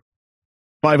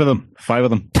 5 of them.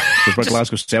 Because we're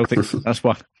Glasgow Celtic. That's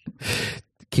why.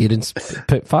 Kieran's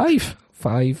put 5.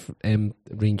 5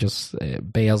 Rangers,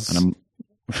 Bears. And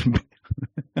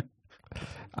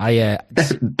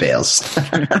Bears.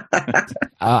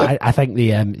 I think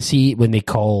the see when they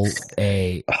call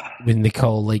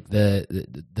like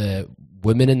the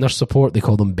women in their support, they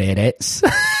call them Berets.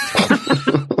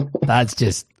 That's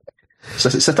just.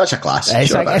 It's a touch of class.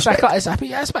 It's a bit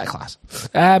of class.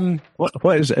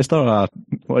 What is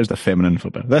the feminine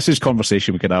for bear? This is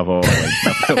conversation we could have all.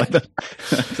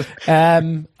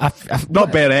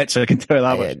 Not Berets, I can tell you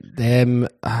that much.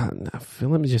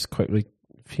 Let me just quickly.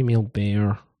 Female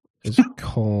bear is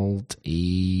called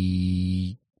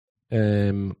a.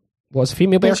 What's a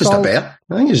female bear it's just called? A bear.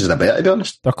 I think it's just a bear, to be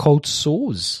honest. They're called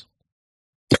sows.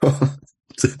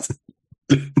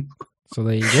 So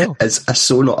there you go. It's a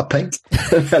sow, not a pig.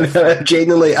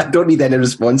 Genuinely, I don't need any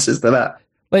responses to that.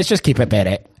 Let's just keep it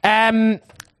Beret.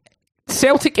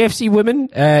 Celtic FC women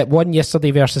won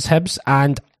yesterday versus Hibs,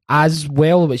 and as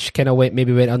well, which kind of went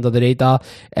under the radar,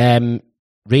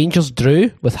 Rangers drew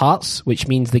with Hearts, which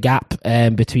means the gap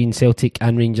between Celtic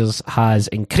and Rangers has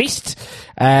increased.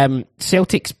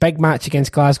 Celtic's big match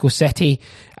against Glasgow City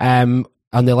on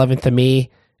the 11th of May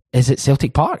is at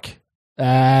Celtic Park.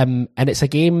 And it's a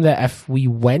game that if we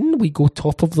win, we go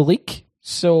top of the league.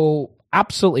 So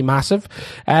absolutely massive.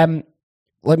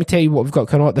 Let me tell you what we've got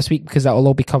coming up this week, because that will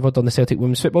all be covered on the Celtic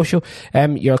Women's Football Show.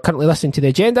 You're currently listening to The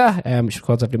Agenda, which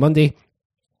records every Monday.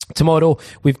 Tomorrow,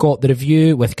 we've got the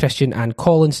review with Christian and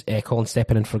Collins. Collins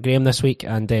stepping in for Graham this week,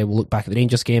 and we'll look back at the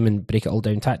Rangers game and break it all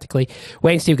down tactically.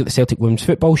 Wednesday, we've got the Celtic Women's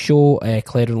Football Show.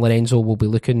 Claire and Lorenzo will be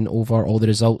looking over all the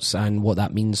results and what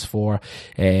that means for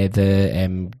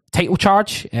the title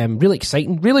charge. Really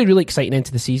exciting, really exciting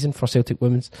into the season for Celtic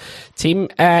Women's team.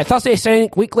 Thursday,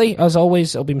 Celtic Weekly, as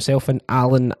always, it'll be myself and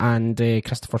Alan and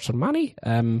Christopher Sermani.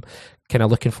 Kind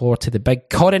of looking forward to the big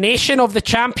coronation of the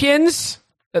champions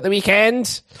at the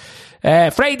weekend.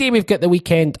 Friday, we've got the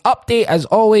weekend update as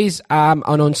always, and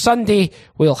on Sunday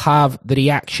we'll have the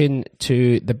reaction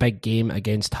to the big game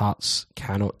against Hearts.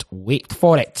 Cannot wait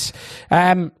for it.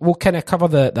 We'll kind of cover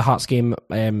the Hearts game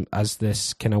as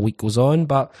this kind of week goes on,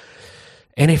 but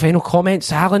any final comments?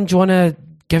 Alan, do you want to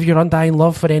give your undying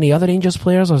love for any other Rangers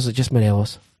players, or is it just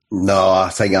Morelos? No, I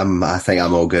think I'm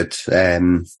all good.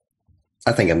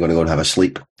 I think I'm going to go and have a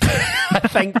sleep. I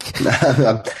think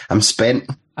I'm spent.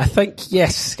 I think,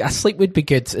 yes, a sleep would be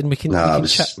good, and we can. It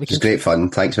was great fun.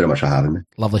 Thanks very much for having me.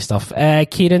 Lovely stuff.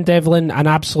 Kieran Devlin, an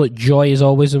absolute joy as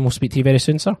always, and we'll speak to you very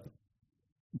soon, sir.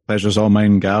 Pleasure's all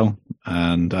mine, Gal,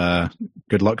 and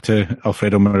good luck to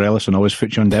Alfredo Morelos and all his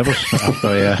future endeavours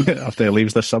after he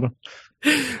leaves this summer.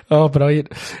 Oh,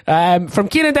 brilliant. From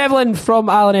Kieran Devlin, from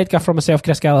Alan Edgar, from myself,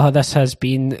 Chris Gallagher, this has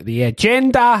been The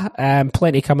Agenda.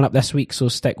 Plenty coming up this week, so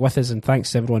stick with us, and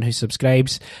thanks to everyone who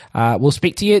subscribes. We'll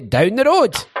speak to you down the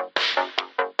road.